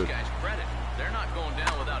 Do it.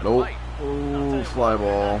 Nope. Oh, fly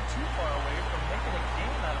ball.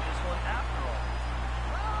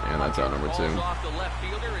 And that's out number 2. Off the left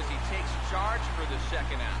fielder as he takes charge for the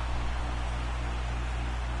second out.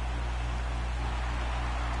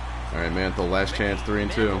 All right, Mantle, last chance,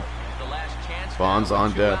 3-2. Bonds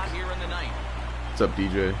on deck. What's up,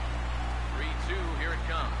 DJ? 3-2, here it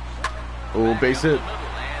comes. Oh, base hit.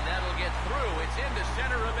 And that'll get through. It's into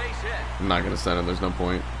center, a base hit. I'm not gonna send him. There's no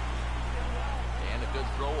point. And a good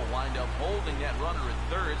throw will wind up holding that runner at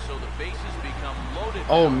third, so the bases become loaded.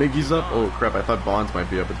 Oh, Miggy's up. Oh crap! I thought Bonds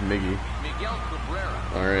might be up. It's Miggy. Miguel Cabrera.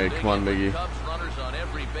 All right, come on, Miggy. Cubs runners on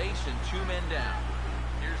every base and 2 men down.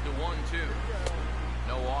 Here's the 1-2.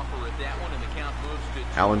 No offer at that one, and the count moves to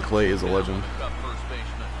 2. Alan Clay is a legend. First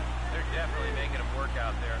baseman. They're definitely making him work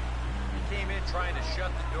out there. He came in trying to shut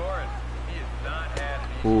the door, and he has not had an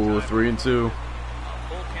easy Ooh, time. 3-2.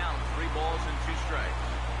 Full count, 3 balls and 2 strikes.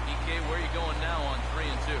 DK, where are you going now on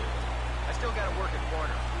 3-2? I still got to work at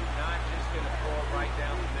corner. Not just going to throw it right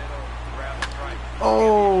down the middle, grab the strike.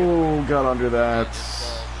 Oh, got under that.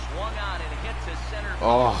 Swung on and hit to center.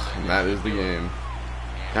 Oh, and that is the game.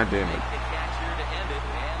 God damn it. The catch here to end it,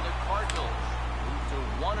 and the Cardinals move to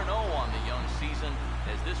 1-0 on the young season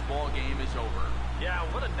as this ball game is over. Yeah,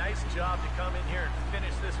 what a nice job to come in here and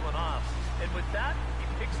finish this one off. And with that, he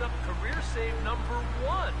picks up career save number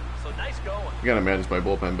 1. So nice going. You gotta manage my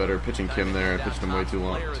bullpen better. Pitching Kim there, pitched him way too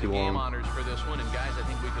long. Game honors for this one, and guys, I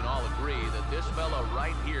think we can all agree that this fella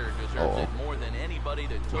right here deserves it more than anybody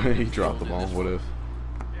that took He dropped the ball. What if?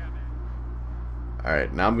 All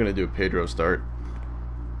right, now I'm gonna do a Pedro start.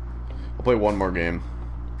 I'll play one more game.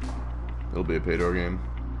 It'll be a Pedro game.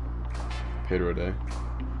 Pedro day.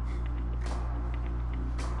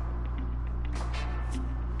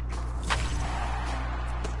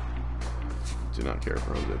 Do not care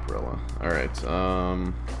for Jose Perella. Alright,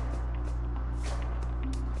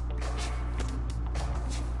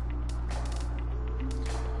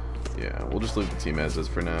 yeah, we'll just leave the team as is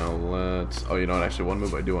for now. Let's... Oh, you know what? Actually, one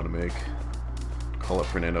move I do want to make. Call up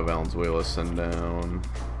Fernando Valenzuela, send down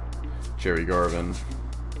Jerry Garvin.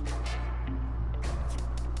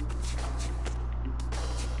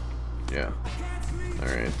 Yeah.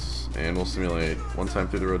 Alright, and we'll simulate one time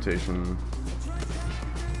through the rotation.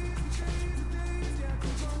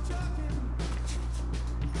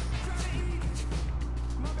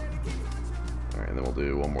 Alright, and then we'll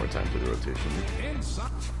do one more time through the rotation.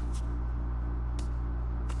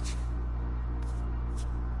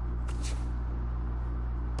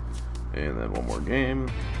 And then one more game.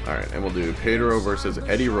 Alright, and we'll do Pedro versus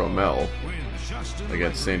Eddie Romel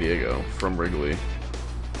against San Diego from Wrigley.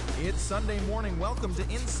 It's Sunday morning. Welcome to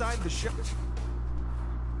Inside the Show.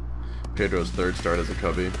 Pedro's third start as a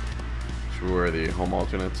Cubby. Should we wear the home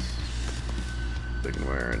alternates? They can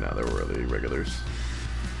wear, now they wear the regulars.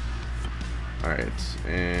 Alright,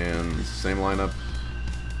 and same lineup.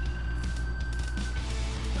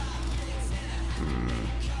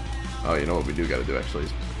 Oh, you know what we do gotta do actually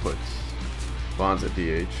is put Bonds at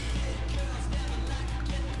DH.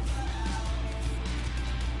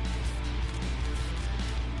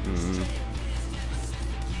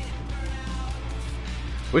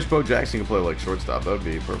 Wish Bo Jackson could play like shortstop. That would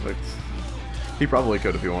be perfect. He probably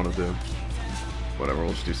could if he wanted to. Whatever,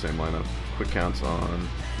 we'll just do same lineup. Quick counts on.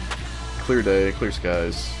 Clear day, clear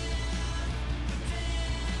skies.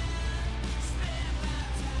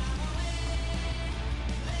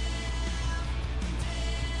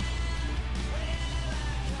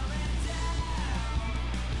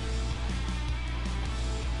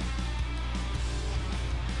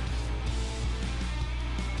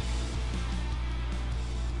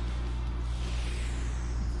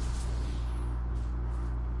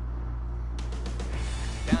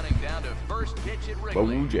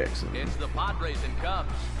 Bo Jackson. It's the Padres and Cubs.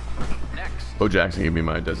 Next. Bo Jackson gave me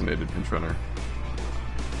my designated pinch runner.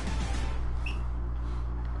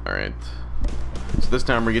 Alright. So this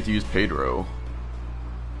time we get to use Pedro.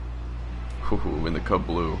 Ooh, in the Cub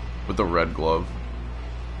blue with the red glove.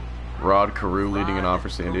 Rod Carew leading it off for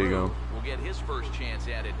San Diego. Will get his first chance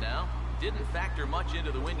at it now. Didn't factor much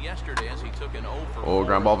into the win yesterday as he took an 0 for 4.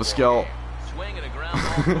 Ground ball Vizquel. Swing and a ground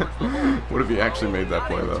ball towards the hole. What if he actually made that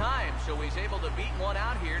play though? Time, so he's able to beat one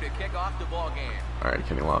out here to kick off the ball game. Alright,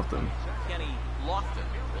 Kenny Lofton. Kenny Lofton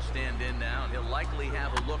will stand in now, and he'll likely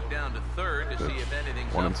have a look down to third to see if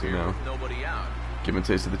anything's up here with nobody out. Give him a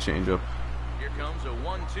taste of the changeup. Here comes a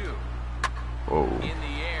 1-2. Whoa. In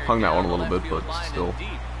the air, Hung that one a little bit, but still.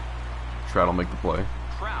 Trout will make the play.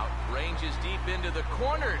 Trout ranges deep into the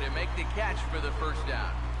corner to make the catch for the first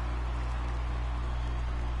out.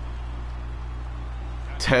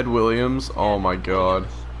 Ted Williams, oh my god.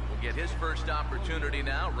 Will get his first opportunity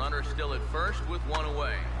now. Runner still at first with one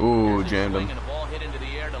away. Ooh, jammed him. Ball hit into the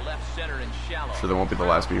air to left center and shallow. Sure, that won't be the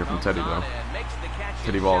last we hear from Teddy though.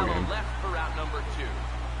 Teddy ball game. Left for out number 2.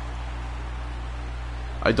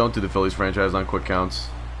 I don't do the Phillies franchise on quick counts.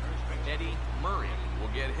 Eddie Murray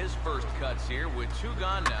will get his first cuts here with 2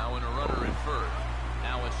 gone now and a runner in first.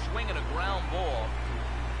 Now a swing and a ground ball.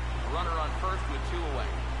 A runner on first with 2 away.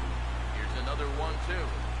 Here's another 1-2.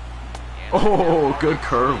 Oh, good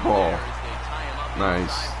curveball.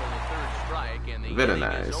 Nice. Very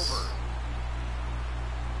nice.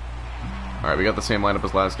 Alright, we got the same lineup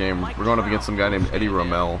as last game. We're going up against some guy named Eddie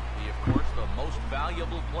Rommel. Of course, the most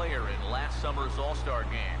valuable player in last summer's All-Star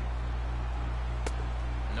game.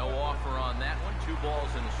 No offer on that one. 2 balls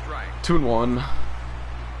and a strike. 2-1.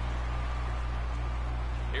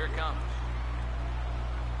 Here it comes.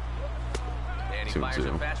 And he fires a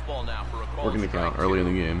 2-2. fastball now for a call. Working the count early in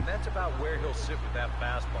the game. That's about where he'll sit with that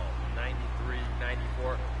fastball. 93,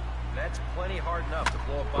 94. That's plenty hard enough to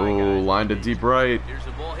blow up by Oh, guys. line to deep right. Here's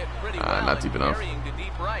a ball hit pretty well, Not deep enough. to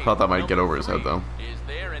deep right. Thought that might get over his head though. Is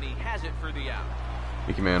there and he has it for the out.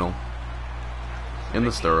 Mickey Mantle. In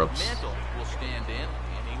the stirrups. Mantle will stand in,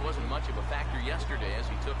 and he wasn't much of a factor yesterday as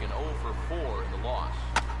he took an 0 for 4 in the loss.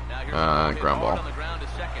 Now here's a ground ball. On the ground to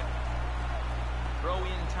second. Throw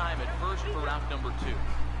in time at first for out number 2.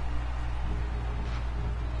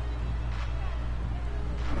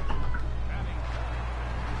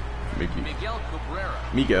 Miguel Cabrera.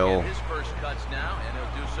 Miguel. His first cuts now, and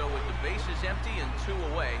he'll do so with the bases empty and 2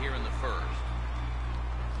 away here in the first.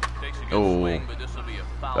 Takes a good swing, but this will be a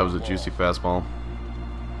foul that was a ball. juicy fastball.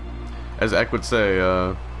 As Eck would say,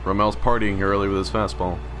 Rommel's partying here early with his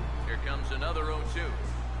fastball. Here comes another 0-2.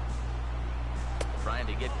 Trying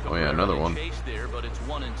to get Oh yeah, another one. chase there, but it's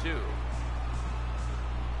 1-2.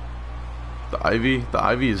 The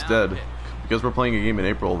Ivy is dead. Because we're playing a game in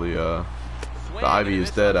April, the Ivy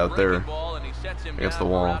is dead out there against the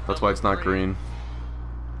wall. That's why it's not green.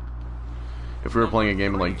 If we were playing a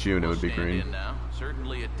game in like June, it would be green.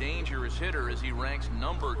 Certainly a dangerous hitter as he ranks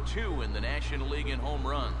number 2 in the National League in home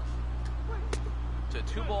runs. To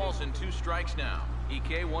 2 balls and 2 strikes now.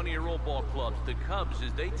 EK, one-year-old ball clubs. The Cubs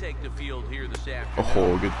as they take the field here this afternoon.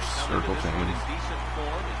 Oh, good circle change. change. Decent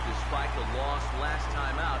form as despite the loss last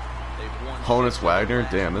time out, they've won. Honus Wagner,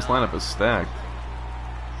 damn, this lineup is stacked.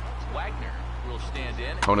 Wagner will stand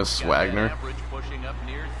in. Honus Wagner. Average pushing up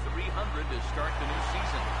near 300 to start the new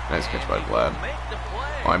season. Nice catch by Vlad.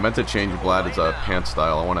 Oh, I meant to change Vlad's pants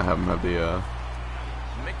style. I want to have him have the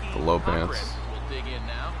low pants,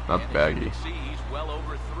 not the baggy.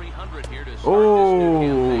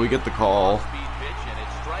 Oh, we get the call.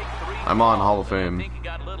 I'm on Hall of Fame,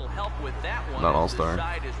 not All-Star.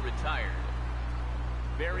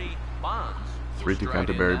 3-2 count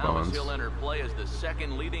to Barry Bonds. He'll enter play as the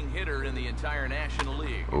second leading hitter in the entire National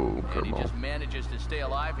League. Oh, and he curveball. just manages to stay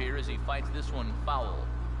alive here as he fights this one foul.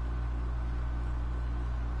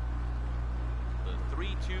 The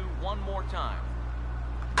 3-2 one more time.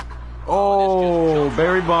 Oh,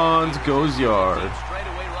 Barry Bonds goes yard. Straight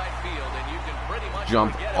away right field, and you can pretty much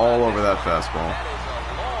Jumped forget all about over this. that fastball. That is a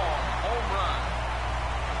long home run.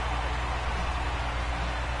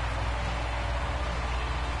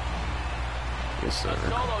 Yes, sir. A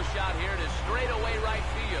solo shot here to straightaway right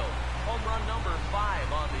field. Home run number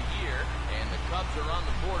 5 on the year, and the Cubs are on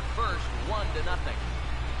the board first, 1-0.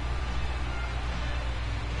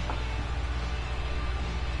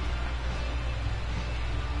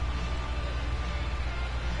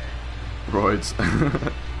 Roids.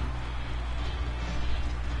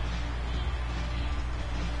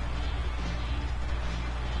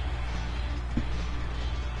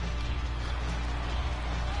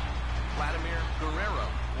 Vladimir Guerrero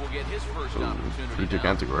will get his first opportunity. 3-2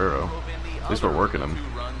 count to Guerrero. At least we're working him.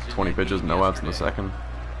 20 pitches, no outs in the second.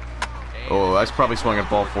 Oh, I probably swung at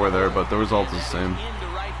ball 4 there, but the result is the same. Into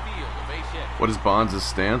right field, a base hit. What is Bonds'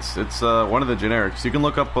 stance? It's one of the generics. You can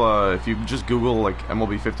look up if you just Google like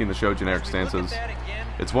MLB 15 the show generic stances.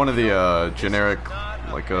 It's one of the generic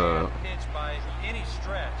like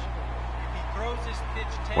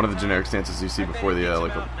one of the generic stances you see before the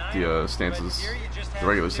the stances, the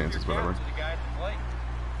regular stances, whatever.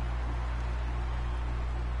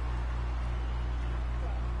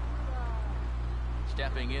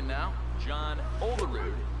 Stepping in now, John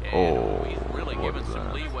Olerud. Oh, he's really given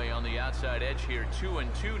some leeway on the outside edge here.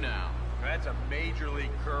 2-2 now. That's a major league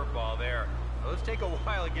curveball there. Those take a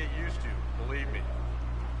while to get used to, believe me.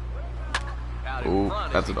 Ooh,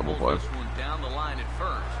 that's a double play. Down the line at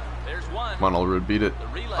first. There's one. Come on, Olerud, beat it.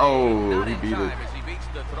 Oh, he beat it.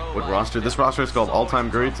 What roster? This roster is called All Time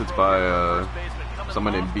Greats. It's by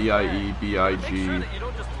someone named BIE,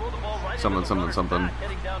 something.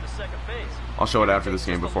 I'll show it after this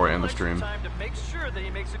game before I end the stream. I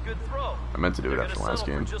meant to do it after the last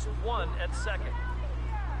game.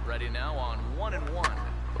 Ready now on 1-1.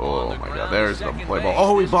 Oh my God, there's a double play ball.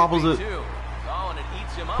 Oh, he bobbles it.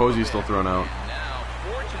 Posey's still thrown out.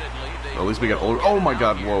 Well, at least we got older. Oh my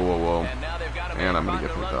God, whoa. And I'm gonna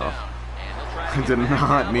get picked off. I did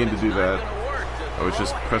not mean to do that. I was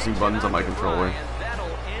just pressing buttons on my controller.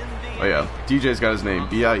 Oh yeah, DJ's got his name,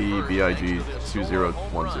 BIE BIG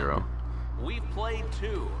 2010. We've played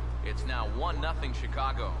 2. It's now 1-0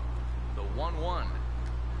 Chicago. The 1-1.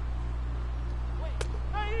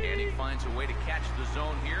 And he finds a way to catch the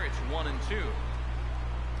zone here. It's 1-2.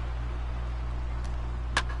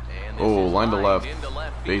 Oh, line to left.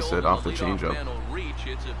 Base hit off the changeup.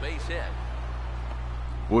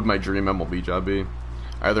 What would my dream MLB job be?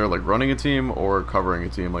 Either like running a team or covering a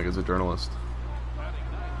team, like as a journalist.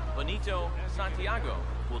 Benito Santiago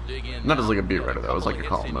will dig in. Not as like a beat writer though, as like a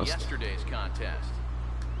columnist.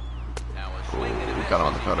 Oh, we got him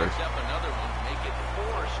on the cutter.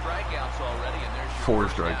 4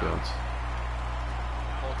 strikeouts.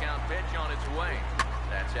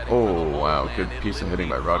 Oh wow, good piece of hitting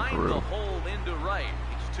by Rod Carew.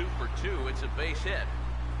 He's 2 for 2. It's a base hit.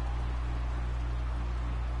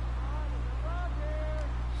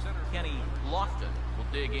 Kenny Lofton will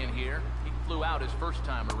dig in here. He flew out his first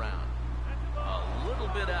time around. A little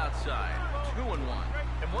bit outside. 2-1.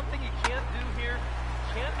 And one thing you can't do here,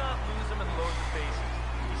 cannot lose him and load the bases.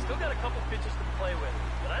 He's still got a couple pitches to play with,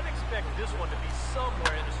 but I'd expect this one to be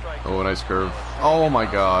somewhere in the strike. Oh, nice curve. Oh my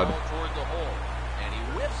God.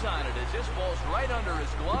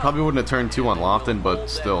 He probably wouldn't have turned 2 on Lofton, but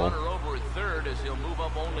still.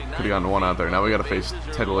 Could have gotten 1 out there. Now we got to face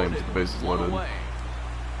Ted Williams with the bases loaded.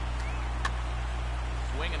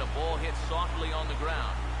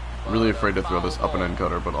 Really afraid to throw this up and in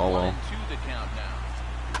cutter, but all well.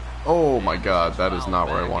 Oh my God, that is not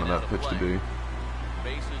where I wanted that pitch to be.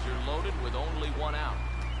 Bases are loaded with only 1 out.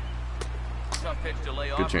 Tough pitch to lay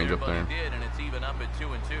good off change there, up there. He did, and it's even up at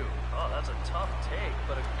 2-2. Oh, that's a tough take,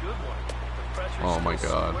 but a good one. The pressure's oh my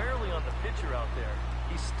God. Squarely on the pitcher out there.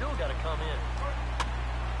 He's still got to come in.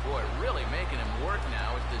 Boy, really making him work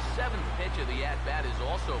now as the 7th pitch of the at-bat is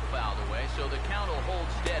also fouled away, so the count will hold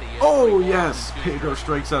steady. Oh, yes! Pedro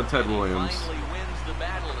strikes out Ted Williams.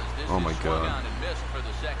 Oh, my God.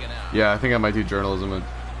 Yeah, I think I might do journalism at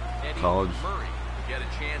college. Get a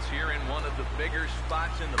chance here in one of the bigger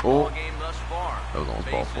spots in the ball game thus far. That was almost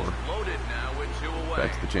ball 4. Loaded now with 2 away.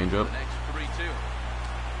 Back to the changeup. The next 3-2.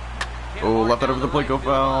 Oh, left that over the plate, go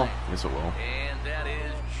foul. Yes, it will. And that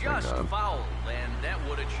is just foul. And that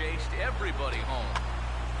would have chased everybody home.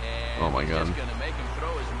 And oh my God. Just going to make him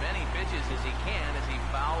throw as many pitches as he can as he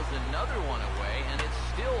fouls another one away, and it's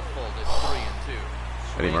still full to 3-2.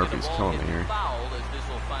 Eddie Murphy's killing me here. Foul as this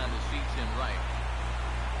will find the seats in right.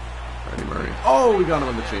 Eddie Murray. Oh, we got him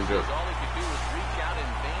on the changeup. All he could do was reach out in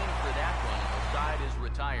vain for that one, and the side is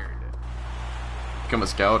retired. Become a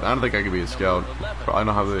scout? I don't think I could be a scout. I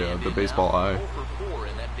don't have the baseball eye. 0 for 4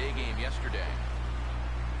 in that day game yesterday.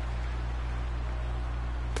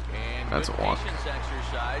 That's a walk.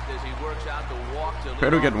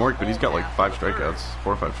 Pedro getting work, but he's got like 5 strikeouts,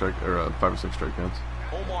 4 or 5 5 or 6 strikeouts.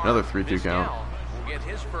 Another 3-2 count. Will get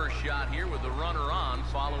his first shot here with the runner on,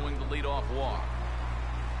 following the leadoff walk.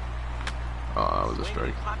 Oh, that was a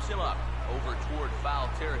strike. Pops him up over toward foul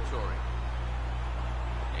territory,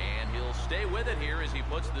 and he'll stay with it here as he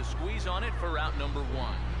puts the squeeze on it for out number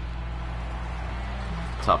 1.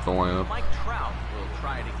 Top the lineup. Mike Trout will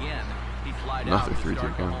try it again. He flied Another out to 3-2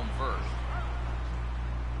 start the count. home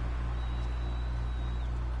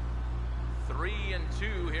first.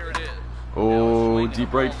 3-2. Here it is. Oh,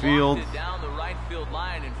 deep right field. Down the right field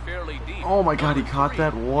line and fairly deep. Oh my God, he caught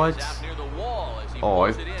that. What? Out near the wall as he Oh,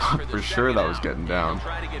 I thought for sure that was getting down.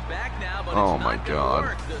 Oh my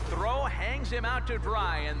god. The throw hangs him out to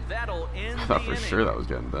dry, and that'll end I thought for sure that was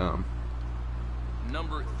getting down.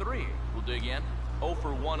 Number 3 will dig in. 0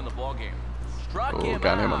 for 1 in the ballgame. Struck him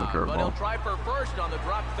got him on the out, curveball. but he'll try for first on the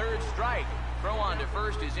drop third strike. Throw on to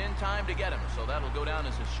first is in time to get him, so that'll go down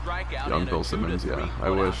as a strikeout. Young Bill Simmons, yeah,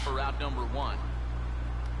 I wish. For out number 1.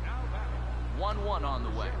 1-1 on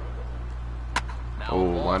the way. Now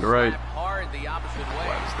line to right. Hard the opposite way.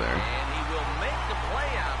 Flags there. And he will make the play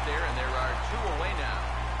out there, and there are 2 away now.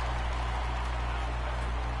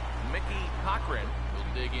 Mickey Cochran will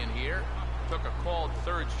dig in here. Took a called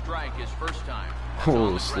third strike his first time.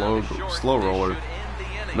 Oh, slow roller.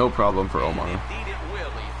 No problem for Omar.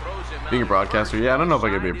 Being a broadcaster, yeah, I don't know if I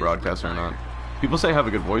could be a broadcaster or not. People say I have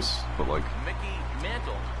a good voice, but like,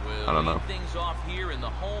 I don't know.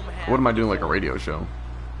 What am I doing, like a radio show?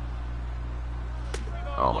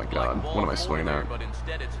 Oh my god, what am I swinging at? But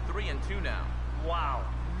instead it's 3-2 now. Wow,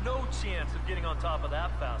 no chance of getting on top of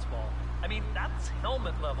that fastball. I mean, that's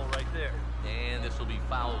helmet level right there. And this will be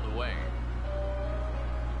fouled away.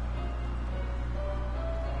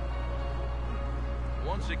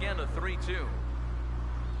 Once again, a 3-2.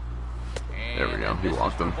 There we go. He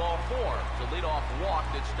walked him. Ball 4. It's a leadoff walk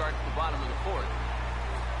that starts the bottom of the 4th.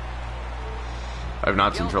 I've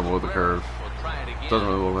not seen Trouble with the Curve. Doesn't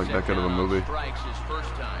really look like that good of a movie. Strikes his first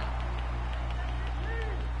time.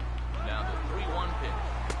 Now the 3-1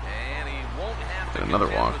 pitch. And he won't have to another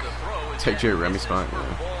walk. Take Jerry Remy's spot. Yeah.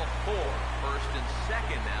 Ball 4. First and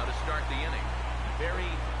second now to start the inning.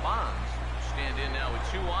 Barry Bonds stand in now with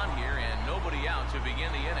 2 on here and nobody out to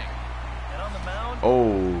begin the inning. And on the mound.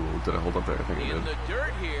 Oh, did I hold up there? I think I did. In the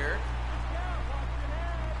dirt here.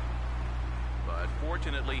 But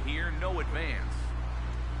fortunately here, no advance.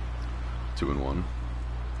 2-1.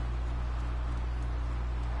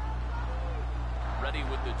 Ready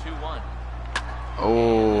with the 2-1.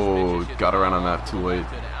 Oh, got around on that too late.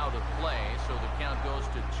 Out of play, so the count goes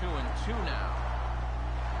to 2-2 now.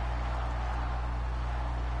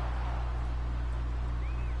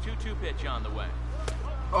 Two pitch on the way.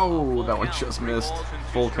 Oh, that one just missed.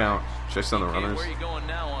 Full count. Just on the runners. Where are you going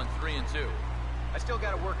now on 3-2? I still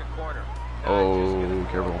got to work a corner. Oh,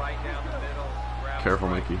 careful. Right down the middle, grab Careful,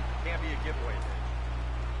 strike. Mickey. Can't be a giveaway.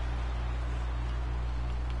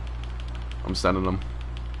 I'm sending them.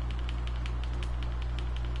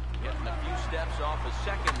 Getting a few steps off a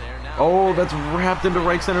second there now. Oh, that's wrapped into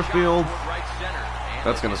right center field. Right center.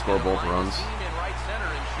 That's going to score both runs. In right center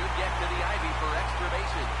and should get to the ivy for extra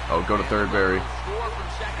bases. Oh, go to third, Barry. Score from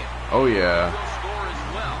second. Oh, yeah. Score as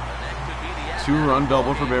well. And that could be the 2-run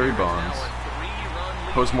double for Barry Bonds.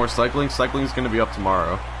 Post more cycling. Cycling is going to be up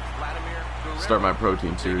tomorrow. Start my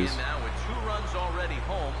protein series.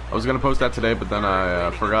 I was going to post that today, but then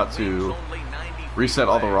I forgot to reset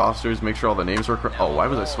all the rosters, make sure all the names were correct. Oh, why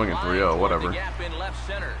was I swinging 3-0? Whatever.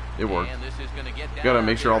 It worked. Gotta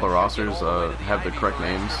make sure all the rosters have the correct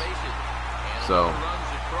names. So,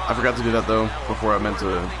 I forgot to do that though before I went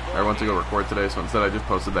to go record today, so instead I just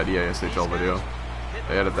posted that EASHL video.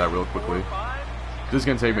 I edited that real quickly. This is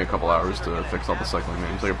going to take me a couple hours to fix all the cycling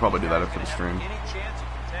names. I could probably do that after the stream.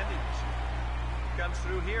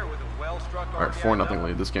 Alright, 4-0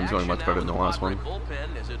 lead. This game's going much better than the last one.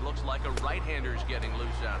 Bullpen, as it looks like a right-hander's getting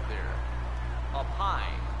loose out there. Up high,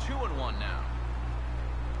 2-1 now.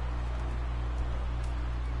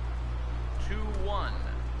 2-1.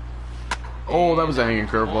 Oh, that was a hanging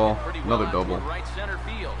curveball. Another double. Right center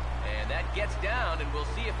field. And that gets down, and we'll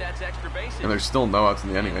see if that's extra bases. And there's still no outs in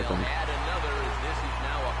the inning, I think. Add another, as this is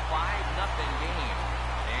now a 5-0 game.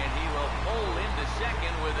 And he will pull into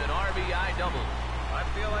second with an RBI double. I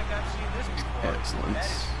feel like I've seen this before. Excellent. That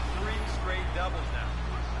is 3 straight doubles now.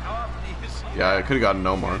 How often do you see Yeah, I could have gotten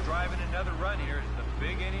no more. driving another run here is the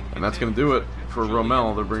big inning. And that's going to do it for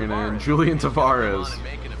Romel. They're bringing in Julian Tavares.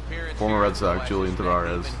 Former Red Sox, Julian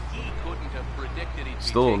Tavares.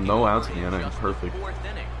 Still no outs in the inning. Perfect.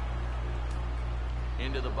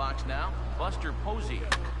 Into the box now, Buster Posey.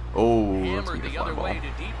 Oh, that's Hammered going to be a the fly other ball. way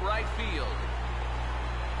to deep right field.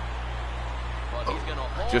 But he's gonna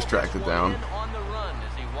hold Just tracked this it down. one in on the run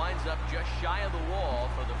as he winds up just shy of the wall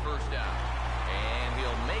for the first out. And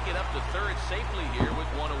he'll make it up to third safely here with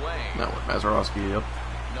one away. Now what, Mazeroski, yep.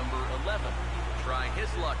 Number 11, try his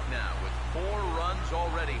luck now with 4 runs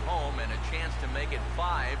already home and a chance to make it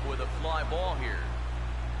 5 with a fly ball here.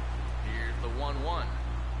 Here's the 1-1.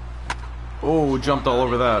 Oh, jumped all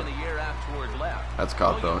over that. In the air out towards left. That's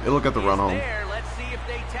caught though. It looked at the run home. There. Let's see if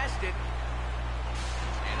they test it.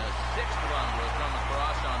 And a 6th run will come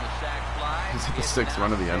across on the sac fly. Is it the 6th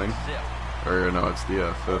run of the inning? Or no, it's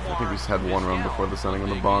the 5th. I think we just had 1 run before this inning on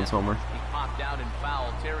the Bonds homer. He popped out in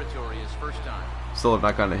foul territory his first time. Still have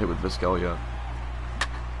not gotten a hit with Vizquel yet.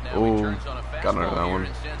 Now he Oh, turns on a got under fastball that here one.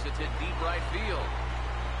 and sends it to deep right field.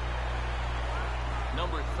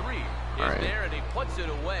 Number 3 is All right. there, and he puts it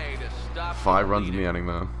away to stop. 5 runs in the lead. inning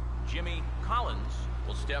though. Jimmy Collins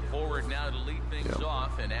will step forward now to lead things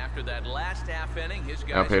off, and after that last half inning, his guys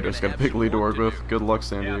Now are Pedro's gonna got a have big some lead to work work with. do. Good luck,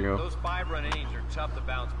 San Diego. Those 5-run innings are tough to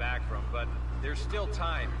bounce back from, but there's still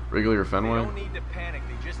time. Wrigley or They Fenway? don't need to panic.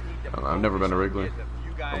 They just need to. I've never been to focus on Wrigley. getting a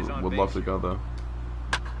few guys on Would base. love to go though.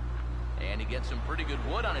 And he gets some pretty good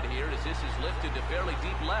wood on it here as this is lifted to fairly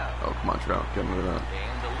deep left. Oh, come on, Trout. Get rid of that.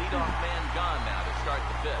 And the leadoff man gone now to start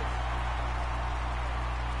the 5th.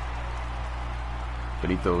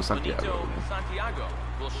 Benito Santiago. Benito Santiago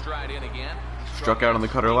will stride in again. He Struck out on the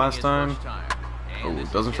cutter last his time. first time. And Oh, this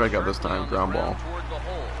is doesn't hit strike out this sharply time. on the Ground ground ball. toward the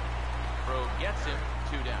hole. Throw gets him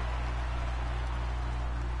 2 down.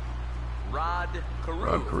 Rod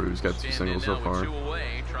Carew's got 2 singles so far. 2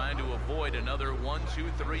 away, trying to avoid another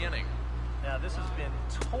 1-2-3 inning. Now, this has been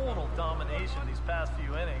total domination these past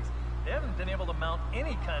few innings. They haven't been able to mount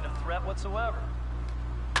any kind of threat whatsoever.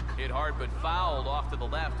 Hit hard but fouled off to the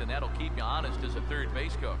left, and that'll keep you honest as a third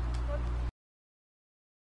base coach.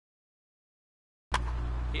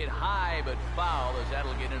 Hit high but foul as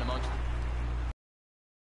that'll get in amongst them.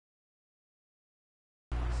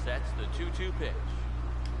 Sets the 2-2 pitch.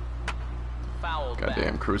 Fouled back.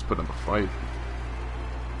 Goddamn, Cruz put up a fight.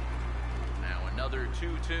 Now another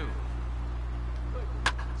 2-2.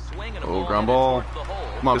 Swing and a Oh, ball ground headed ball. towards the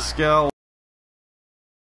hole. Come on, Vizquel.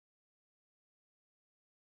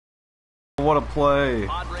 What a play.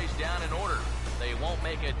 Padres down in order. They won't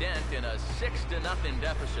make a dent in a 6-0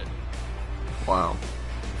 deficit. Wow.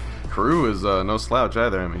 Carew is no slouch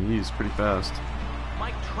either. I mean, he's pretty fast.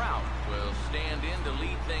 Mike Trout will stand in to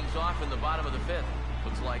lead things off in the bottom of the 5th.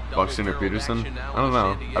 Looks like Buxton or double-barreled Peterson? action now I don't in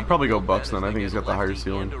know. San Diego I'd probably go bullpen Buxton. as I they think he's get got the higher lefty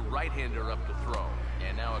ceiling. and a right-hander up to throw.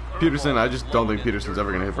 And now a Peterson, I curveball just is don't blown think into Peterson's third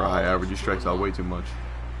ever going to hit for a ball. high average. He strikes out way too much.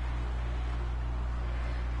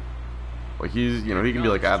 Like, he's, you know, he can be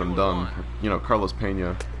like Adam Dunn, you know, Carlos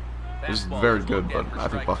Pena. He's very good, but I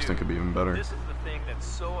think Buxton could be even better. This is the thing that's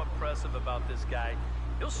so impressive about this guy.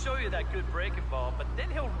 He'll show you that good breaking ball, but then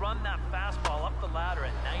he'll run that fastball up the ladder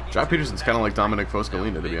at 92. Jack Peterson's kind of like Dominic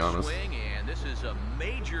Foscalina, to be honest. Swing, and this is a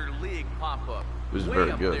major league pop-up. It was Way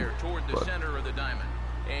very up good, there toward the but- center of the diamond.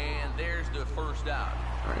 And there's the first out.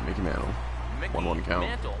 All right, Mickey Mantle. 1-1 count.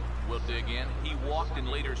 Mantle will dig in. He walked and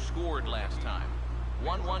later scored last time.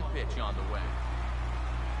 1-1 pitch on the way.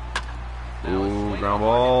 Now a Ooh, swing ground on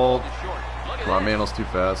ball. to short. Look at Come on, this. Mantle's too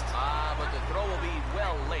fast. But the throw will be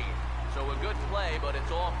well late. So a good play, but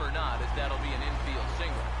it's all for naught as that'll be an infield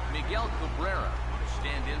single. Miguel Cabrera will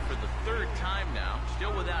stand in for the 3rd time now,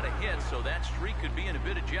 still without a hit, so that streak could be in a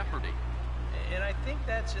bit of jeopardy. And I think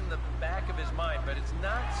that's in the back of his mind, but it's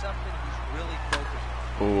not something he's really focused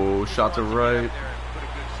on. Oh, shot to He wants right. get out there and put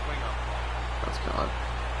a good swing on the ball. That's gone.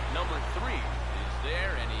 Number 3 is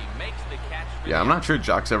there, and he makes the catch. For Yeah, I'm not sure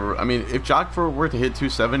Jock's ever. I mean, if Jock were to hit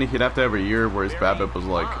 270, he'd have to have a year where his BABIP was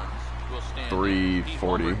like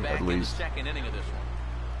 340 at least. Second inning of this one.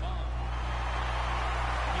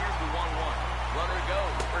 Here's the 1-1. Runner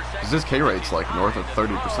goes for second. His K rate's like north of 30%.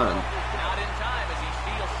 Not in time as he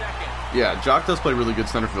steals second. Yeah, Jock does play really good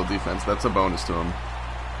center field defense. That's a bonus to him.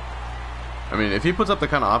 I mean, if he puts up the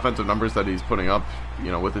kind of offensive numbers that he's putting up,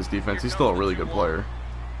 you know, with his defense, he's still a really good player.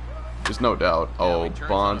 Just no doubt. Oh,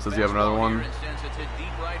 Bonds, does he have another one?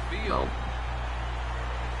 No.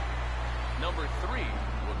 Number 3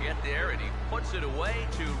 will get there, and he puts it away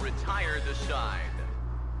to retire the side.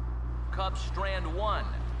 Cubs strand 1,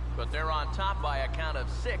 but they're on top by a count of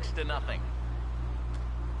 6-0.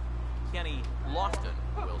 Kenny Lofton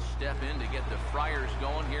will step in to get the Friars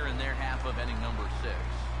going here in their half of inning number 6.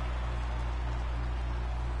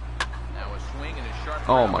 Now a swing and a sharp.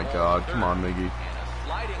 Oh my God! Come on, Miggy. And a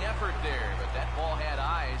sliding effort there, but that ball had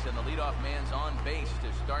eyes, and the leadoff man's on base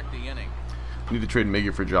to start the inning. Need to trade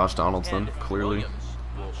Miggy for Josh Donaldson, And clearly. Williams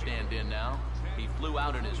will stand in now. He flew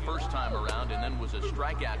out in his first time around and then was a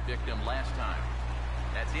strikeout victim last time.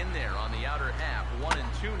 That's in there on the outer half.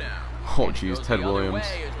 1-2 now. Oh, And it geez, goes Ted the other Williams.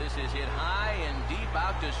 way as this is hit high and deep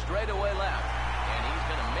out to straightaway left. And he's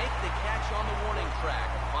going to make the catch on the warning track.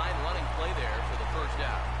 A fine running play there for the first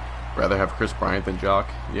out. Rather have Chris Bryant than Jock.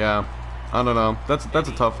 Yeah, I don't know. That's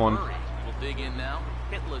a tough one. Murray will dig in now.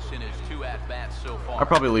 Hitless in his 2 at-bats so far. I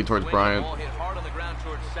probably lean towards Swing, Bryant. ball hit hard on the ground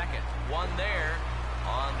towards second. One there.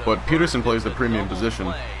 On the But Peterson first, plays the it's a premium double position.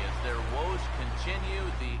 play. As their woes continue,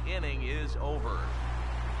 the inning is over.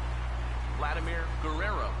 Vladimir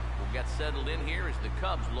Guerrero will get settled in here as the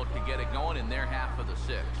Cubs look to get it going in their half of the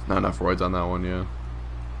 6th. Not enough roids on that one, yeah.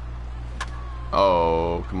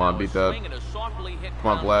 Oh, come on, beat that.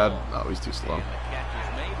 Come on, Vlad. Oh, he's too slow.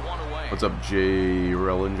 What's up, Jay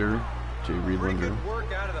Rellinger? Jay Pretty Redlinger. good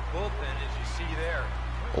work out of the bullpen, as you see there.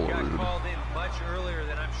 He got Rude. called in much earlier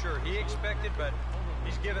than I'm sure he expected, but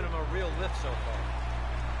he's given him a real lift so far.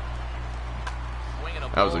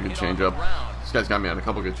 That was a good changeup. This guy's got me on a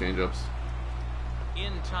couple good changeups.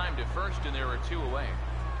 In time to first, and there are 2 away.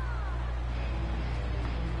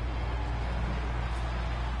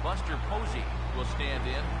 Buster Posey will stand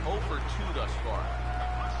in 0 for 2 thus far.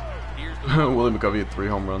 Here's the Willie McCovey had 3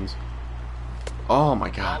 home runs. Oh my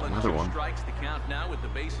God, Ball and another 2 one. strikes the count now with the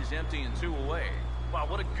bases empty and 2 away. Wow,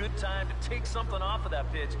 what a good time to take something off of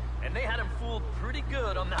that pitch. And they had him fooled pretty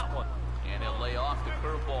good on that one. And he'll lay off the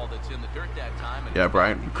curveball that's in the dirt that time. And Yeah,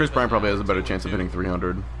 Chris Bryant probably has a better chance of hitting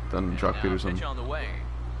 300 than Jock now Peterson. pitch on the way.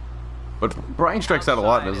 But Bryant strikes out a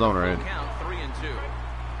lot in his zone, right? Full count, 3 and 2.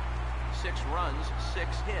 6 runs,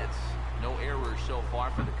 6 hits. No errors so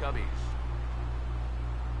far for the Cubbies.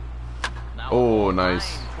 Now Oh, a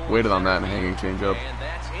nice. line towards Waited on that and center hanging field, changeup. And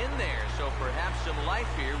that's in there, so perhaps some life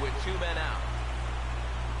here with 2 men out.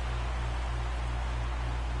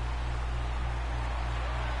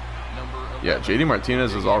 Number Yeah, 11. JD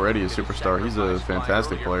Martinez is already a superstar. He's a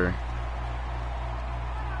fantastic player.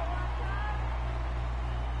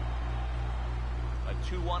 A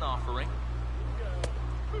 2-1 offering.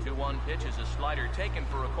 2-1 pitch is a slider taken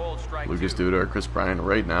for a cold strike. Lucas 2. Duda or Chris Bryant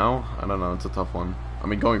right now? I don't know. It's a tough one. I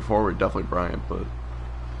mean, going forward, definitely Bryant, but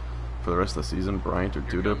for the rest of the season, Bryant or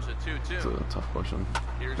Here Duda? comes a 2-2. It's a tough question.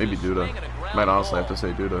 Here's Maybe a swing Duda. and a ground Might honestly have ball. to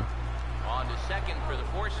say Duda. On to second for the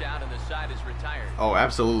force out, and the side is retired. Oh,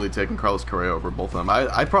 absolutely taking Carlos Correa over both of them.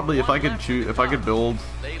 I'd probably, if I could choose, if I could build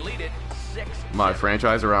They lead it 6-0. my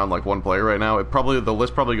franchise around like one player right now, the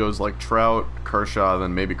list probably goes like Trout, Kershaw,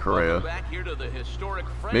 then maybe Correa. Back here to the historic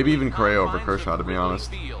Maybe even Correa over confines Kershaw, of to be Wrigley honest.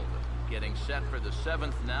 Field. Getting set for the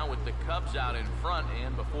 7th now with the Cubs out in front,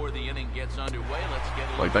 and before the inning gets underway, let's get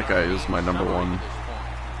a Like, look that guy at is the my number summary one. to this point.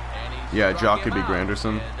 And he Yeah, struck Jock him could be out.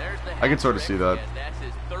 Granderson. And there's the I can sort of hat see trick, that. and that's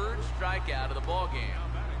his 3rd strikeout of the ball game.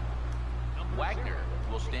 Wagner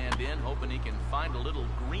will stand in, hoping he can find a little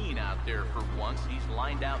green out there for once. He's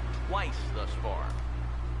lined out twice thus far.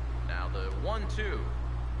 Now the 1-2.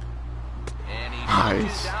 And he Nice.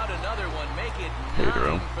 punches out another one, make it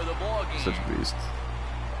Pedro. 9 for the ball game. Such a beast.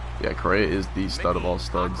 Yeah, Correa is the stud of all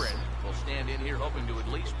studs. Cochran will stand in here hoping to at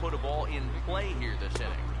least put a ball in play here this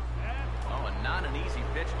inning. Oh, and not an easy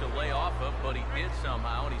pitch to lay off of, but he did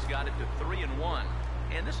somehow, and he's got it to 3-1.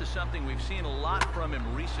 And this is something we've seen a lot from him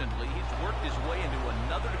recently. He's worked his way into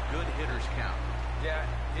another good hitter's count. Yeah,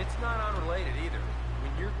 it's not unrelated either.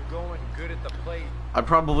 When you're going good at the plate, I'd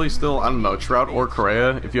probably still, I don't know, Trout or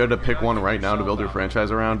Correa. If you had to pick one right now to build your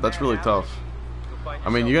franchise around, that's really tough. I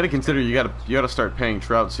mean, you got to consider you got to start paying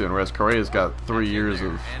Trout soon, whereas Correa's got 3 years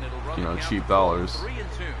of, And it'll run the count cheap to dollars 3-2.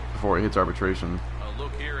 before he hits arbitration. A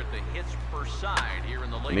look here at the hits per side here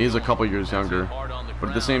in the late And he's a going. couple years That's younger. hit hard on the But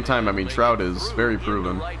at the ground, same time, I and mean, it'll Trout make it is through very into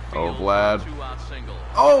proven. right Oh, field, Vlad. 2-out single.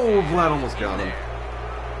 Oh, Vlad almost got him.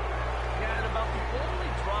 Yeah, and about the only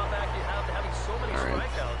drawback you have to having so many All right.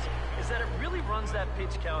 strikeouts is that it really runs that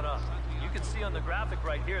pitch count up. You can see on the graphic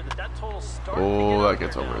right here that total starting to Oh, get that up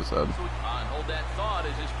gets there over now. his head. And hold that thought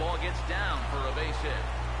as this ball gets down for a base hit.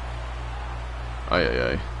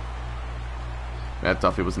 Ay. Matt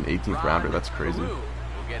Duffy was an 18th rounder. That's crazy. Peru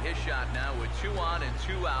will get his shot now with 2 on and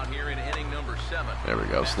 2 out here in inning number 7. There we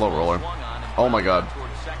go. Fastball Slow roller. swung on and Oh my grounded God.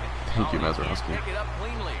 towards second. Thank you, Oh, he can't Mazeroski. pick it up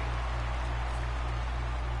cleanly.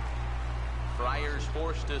 Friars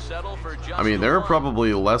forced to settle for just I mean, there are the one.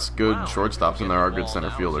 probably less good Brown shortstops than there are good ball center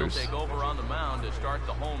now as fielders. he'll take over on the mound to start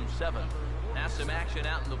the home 7th. Now some action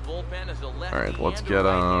out in the bullpen as a lefty All right, let's and a get,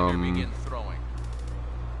 right-hander begin throwing.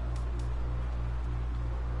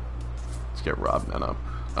 Let's get Rob Nen up.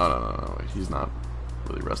 Oh, no. Wait, he's not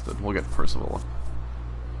really rested. We'll get Percival up.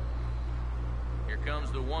 Here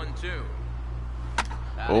comes the 1-2.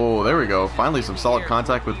 Oh, there we go. Finally some solid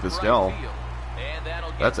contact with Vizquel.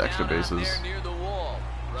 That's extra bases.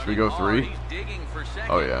 Should we go 3?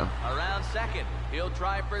 Oh, yeah. Around second. He'll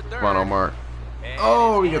try for third. Come on, Omar. And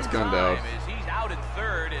Oh, he it's gets in gunned time out. as he's out at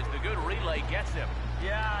third as the good relay gets him.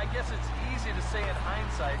 Yeah, I guess it's easy to say in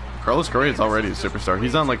hindsight. Carlos Correa is already a superstar.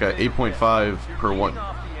 He's on like a 8.5 per one,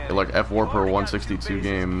 like F4 per 162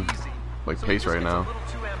 game, like pace right now.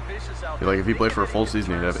 Like if he played for a full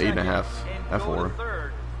season, he'd have 8.5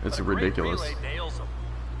 F4. It's ridiculous.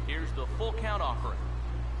 Here's the full count offering.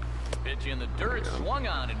 Pitch in the dirt, swung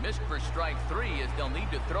on and missed for strike 3 as they'll need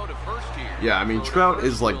to throw to first here. Yeah, I mean Trout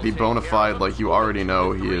is like the bona fide, like you already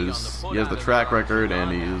know he is. He has the track record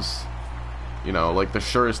and he's you know, like the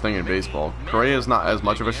surest thing in baseball. Correa is not as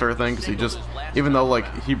much of a sure thing because he just, even though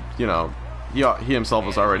like he, you know, he himself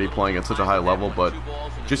is already playing at such a high level, but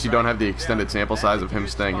just you don't have the extended sample size of him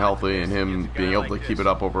staying healthy and him being able to keep it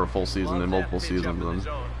up over a full season and multiple seasons and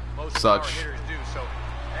such.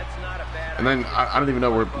 And then I don't even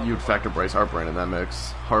know where you'd factor Bryce Harper in that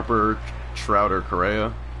mix. Harper, Trout, or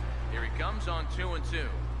Correa. Here he comes on 2-2.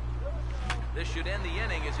 This should end the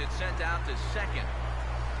inning as it's sent out to second.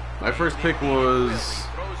 My first pick was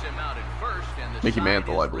Mickey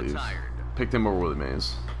Mantle, I believe. Picked him over Willie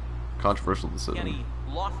Mays. Controversial decision.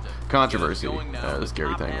 Controversy, as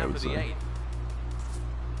Gary Tanger would say.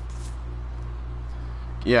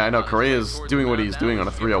 Yeah, I know Correa's doing what he's doing on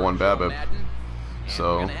a 301 BABIP,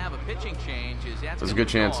 so there's a good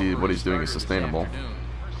chance what he's doing is sustainable.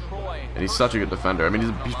 And he's such a good defender. I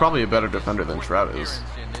mean, he's probably a better defender than Trout is.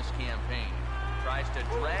 Tries to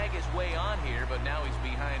drag his way on here, but now he's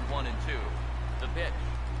behind 1-2. The pitch.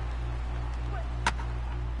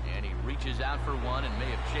 And he reaches out for one and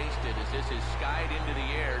may have chased it as this is skied into the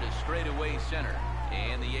air to straightaway center.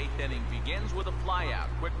 And the 8th inning begins with a flyout,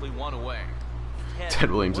 quickly one away.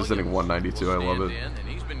 Ted Williams is hitting 192. I love it. And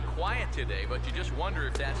he's been quiet today, but you just wonder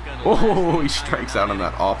if that's going to. Oh, he strikes out on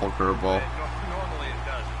that awful curveball. Normally it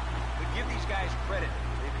doesn't. But give these guys credit.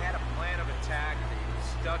 They've had a plan of attack.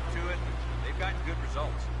 They've stuck to it. They've gotten good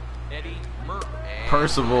results. Eddie Murph.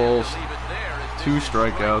 Percival, 2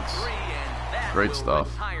 strikeouts. Great stuff.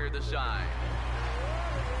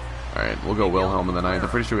 Alright, we'll go Wilhelm in the 9th. I'm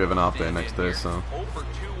pretty sure we have an off day next day, so. 0 for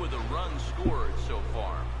 2 with a run scored so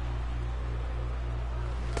far.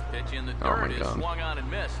 Pitch in the dirt is swung on and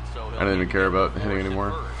missed, so I don't even care about hitting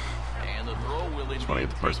anymore. And the throw will just want to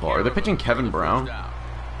get the first ball. Are they pitching Kevin Brown?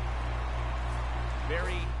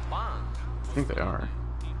 Barry Bonds. I think they are.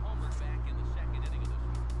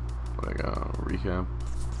 What I got? Recap.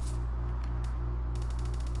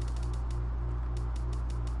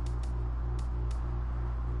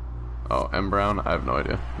 Oh, M. Brown? I have no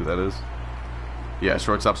idea who that is. Yeah,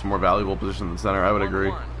 shortstop's a more valuable position than center. I would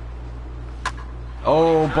agree.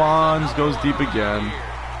 Oh, Bonds goes deep again.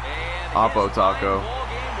 Oppo Taco.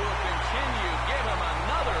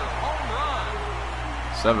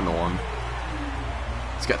 7-1.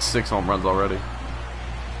 He's got 6 home runs already.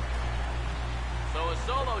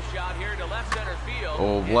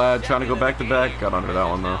 Oh, Vlad trying to go back to back. Got under that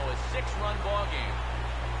one though.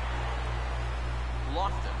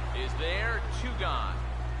 Lofton is there, 2 gone.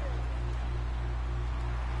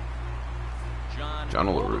 John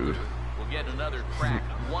Olerud. Will get another crack.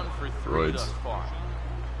 1 for 3 thus far.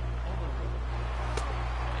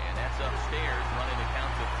 And that's upstairs, running the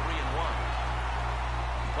count to 3-1.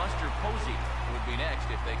 Buster Posey would be next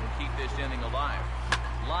if they can keep this inning alive.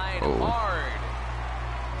 Line hard.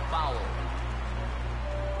 Foul.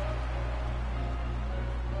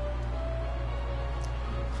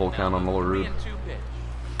 Full count on Olerud.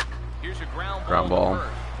 Here's a ground ball.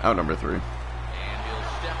 Out number 3. And he'll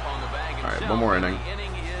step on the bag himself. Alright, one more inning. The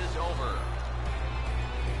inning is over.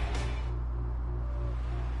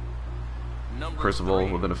 Percival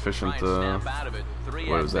with an efficient,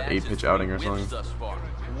 what is that, 8-pitch outing or something?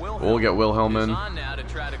 We'll get Wilhelm in.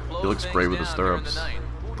 He looks great with the stirrups.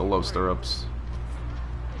 The low stirrups.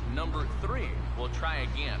 Number 3 will try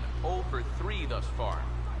again. 0 for 3 thus far.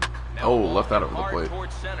 Oh, left that over the plate.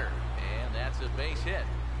 Towards center, and that's a base hit.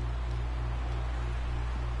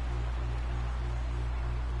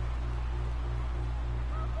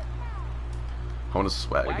 Honus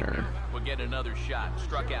Wagner. Will get another shot.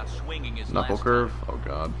 Struck out swinging his knuckle last curve. time. Oh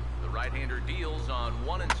God. The right-hander deals on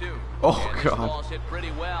 1-2. Oh and God. ball's hit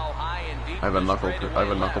pretty well, high and deep. I have a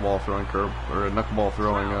knuckleball throwing curve, or a knuckleball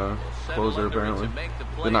throwing closer apparently.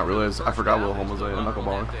 Did not realize. I forgot Wilhelm was a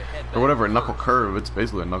knuckleballer or whatever. A knuckle curve. It's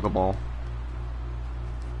basically a knuckleball.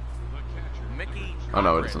 Oh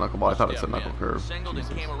no, it's a knuckleball. I thought it said knuckle curve. Singleton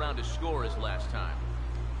came around to score his last time.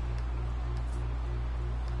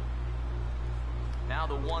 Now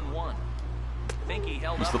the 1-1. Think he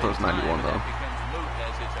held He still up throws in time, 91 and though. that becomes moot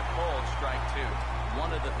as it's a cold strike 2.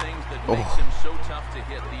 One of the things that makes him so tough to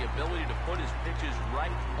hit, the ability to put his pitches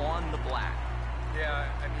right on the black. Yeah,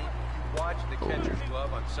 I mean, you watch the catcher's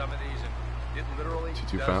glove on some of these, and it literally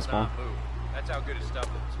 2-2 does fastball. not move. That's how good his stuff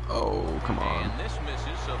is. Oh, come on. And this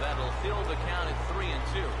misses, so that'll fill the count at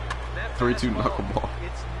 3-2. That 3-2 fastball, knuckleball.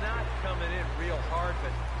 It's not coming in real hard,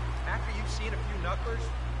 but after you've seen a few knucklers,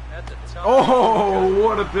 that's a tough. Oh,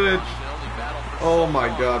 what a pitch! Oh my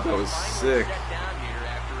God, that was sick.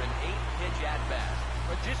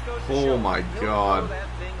 Oh my God. That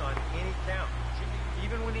thing on any count,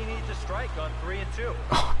 even when he needs a strike on 3 and 2.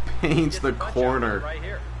 Oh, paints the corner. Right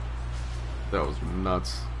here. That was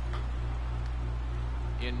nuts.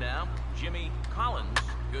 In now, Jimmy Collins.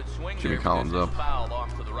 Good swing Jimmy there, Collins but this up. is fouled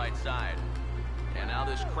off to the right side. And now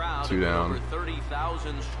this crowd, Two down. over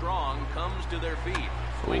 30,000 strong, comes to their feet.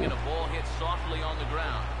 Swinging a ball hit softly on the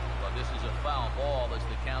ground. But this is a foul ball as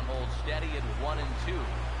the count holds steady at 1-2.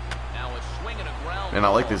 Now a swing and a ground. And I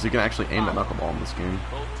like this. You can actually aim the knuckleball in this game.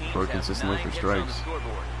 Throw it consistently for strikes.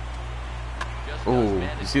 Oh,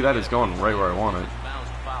 you see that? It's going right where I want it.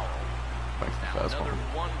 Back to the fastball.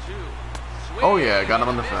 Oh yeah, got him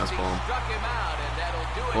on the fastball.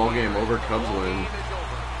 Ball game over, Cubs win.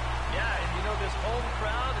 Yeah, and you know this home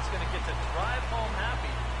crowd is going to get to drive home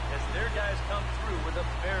happy as their guys come through with a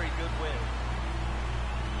very good win.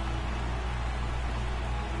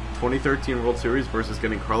 2013 World Series versus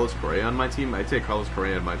getting Carlos Correa on my team. I'd take Carlos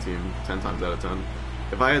Correa on my team 10 times out of 10.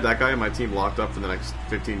 If I had that guy on my team locked up for the next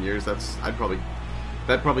 15 years, that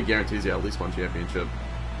probably guarantees you at least one championship.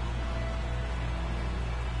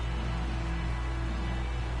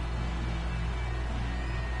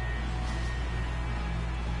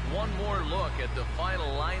 One more look at the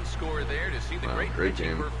final line score there to see the great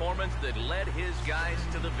pitching performance that led his guys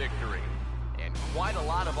to the victory. And quite a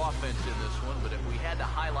lot of offense in this one, but if we had to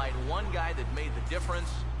highlight one guy that made the difference...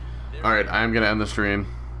 Alright, I am going to end the stream.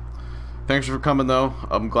 Thanks for coming, though.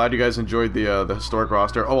 I'm glad you guys enjoyed the historic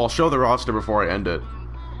roster. Oh, I'll show the roster before I end it.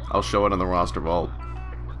 I'll show it on the roster vault.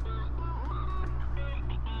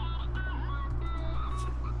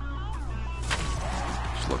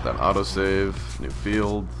 Just let that autosave. New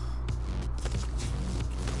field.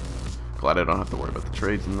 Glad I don't have to worry about the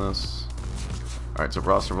trades in this. Alright, so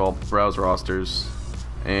roster vault, browse rosters.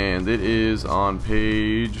 And it is on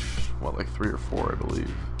page, what, like 3 or 4, I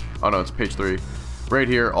believe. Oh no, it's page 3. Right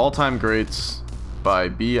here, all-time greats by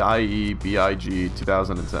BIE BIG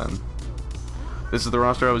 2010. This is the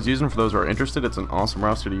roster I was using for those who are interested. It's an awesome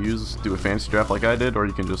roster to use. Do a fantasy draft like I did, or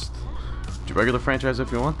you can just do regular franchise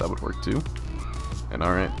if you want. That would work too. And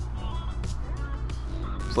alright.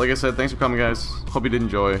 So like I said, thanks for coming, guys. Hope you did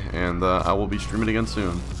enjoy, and I will be streaming again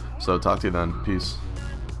soon. So talk to you then. Peace.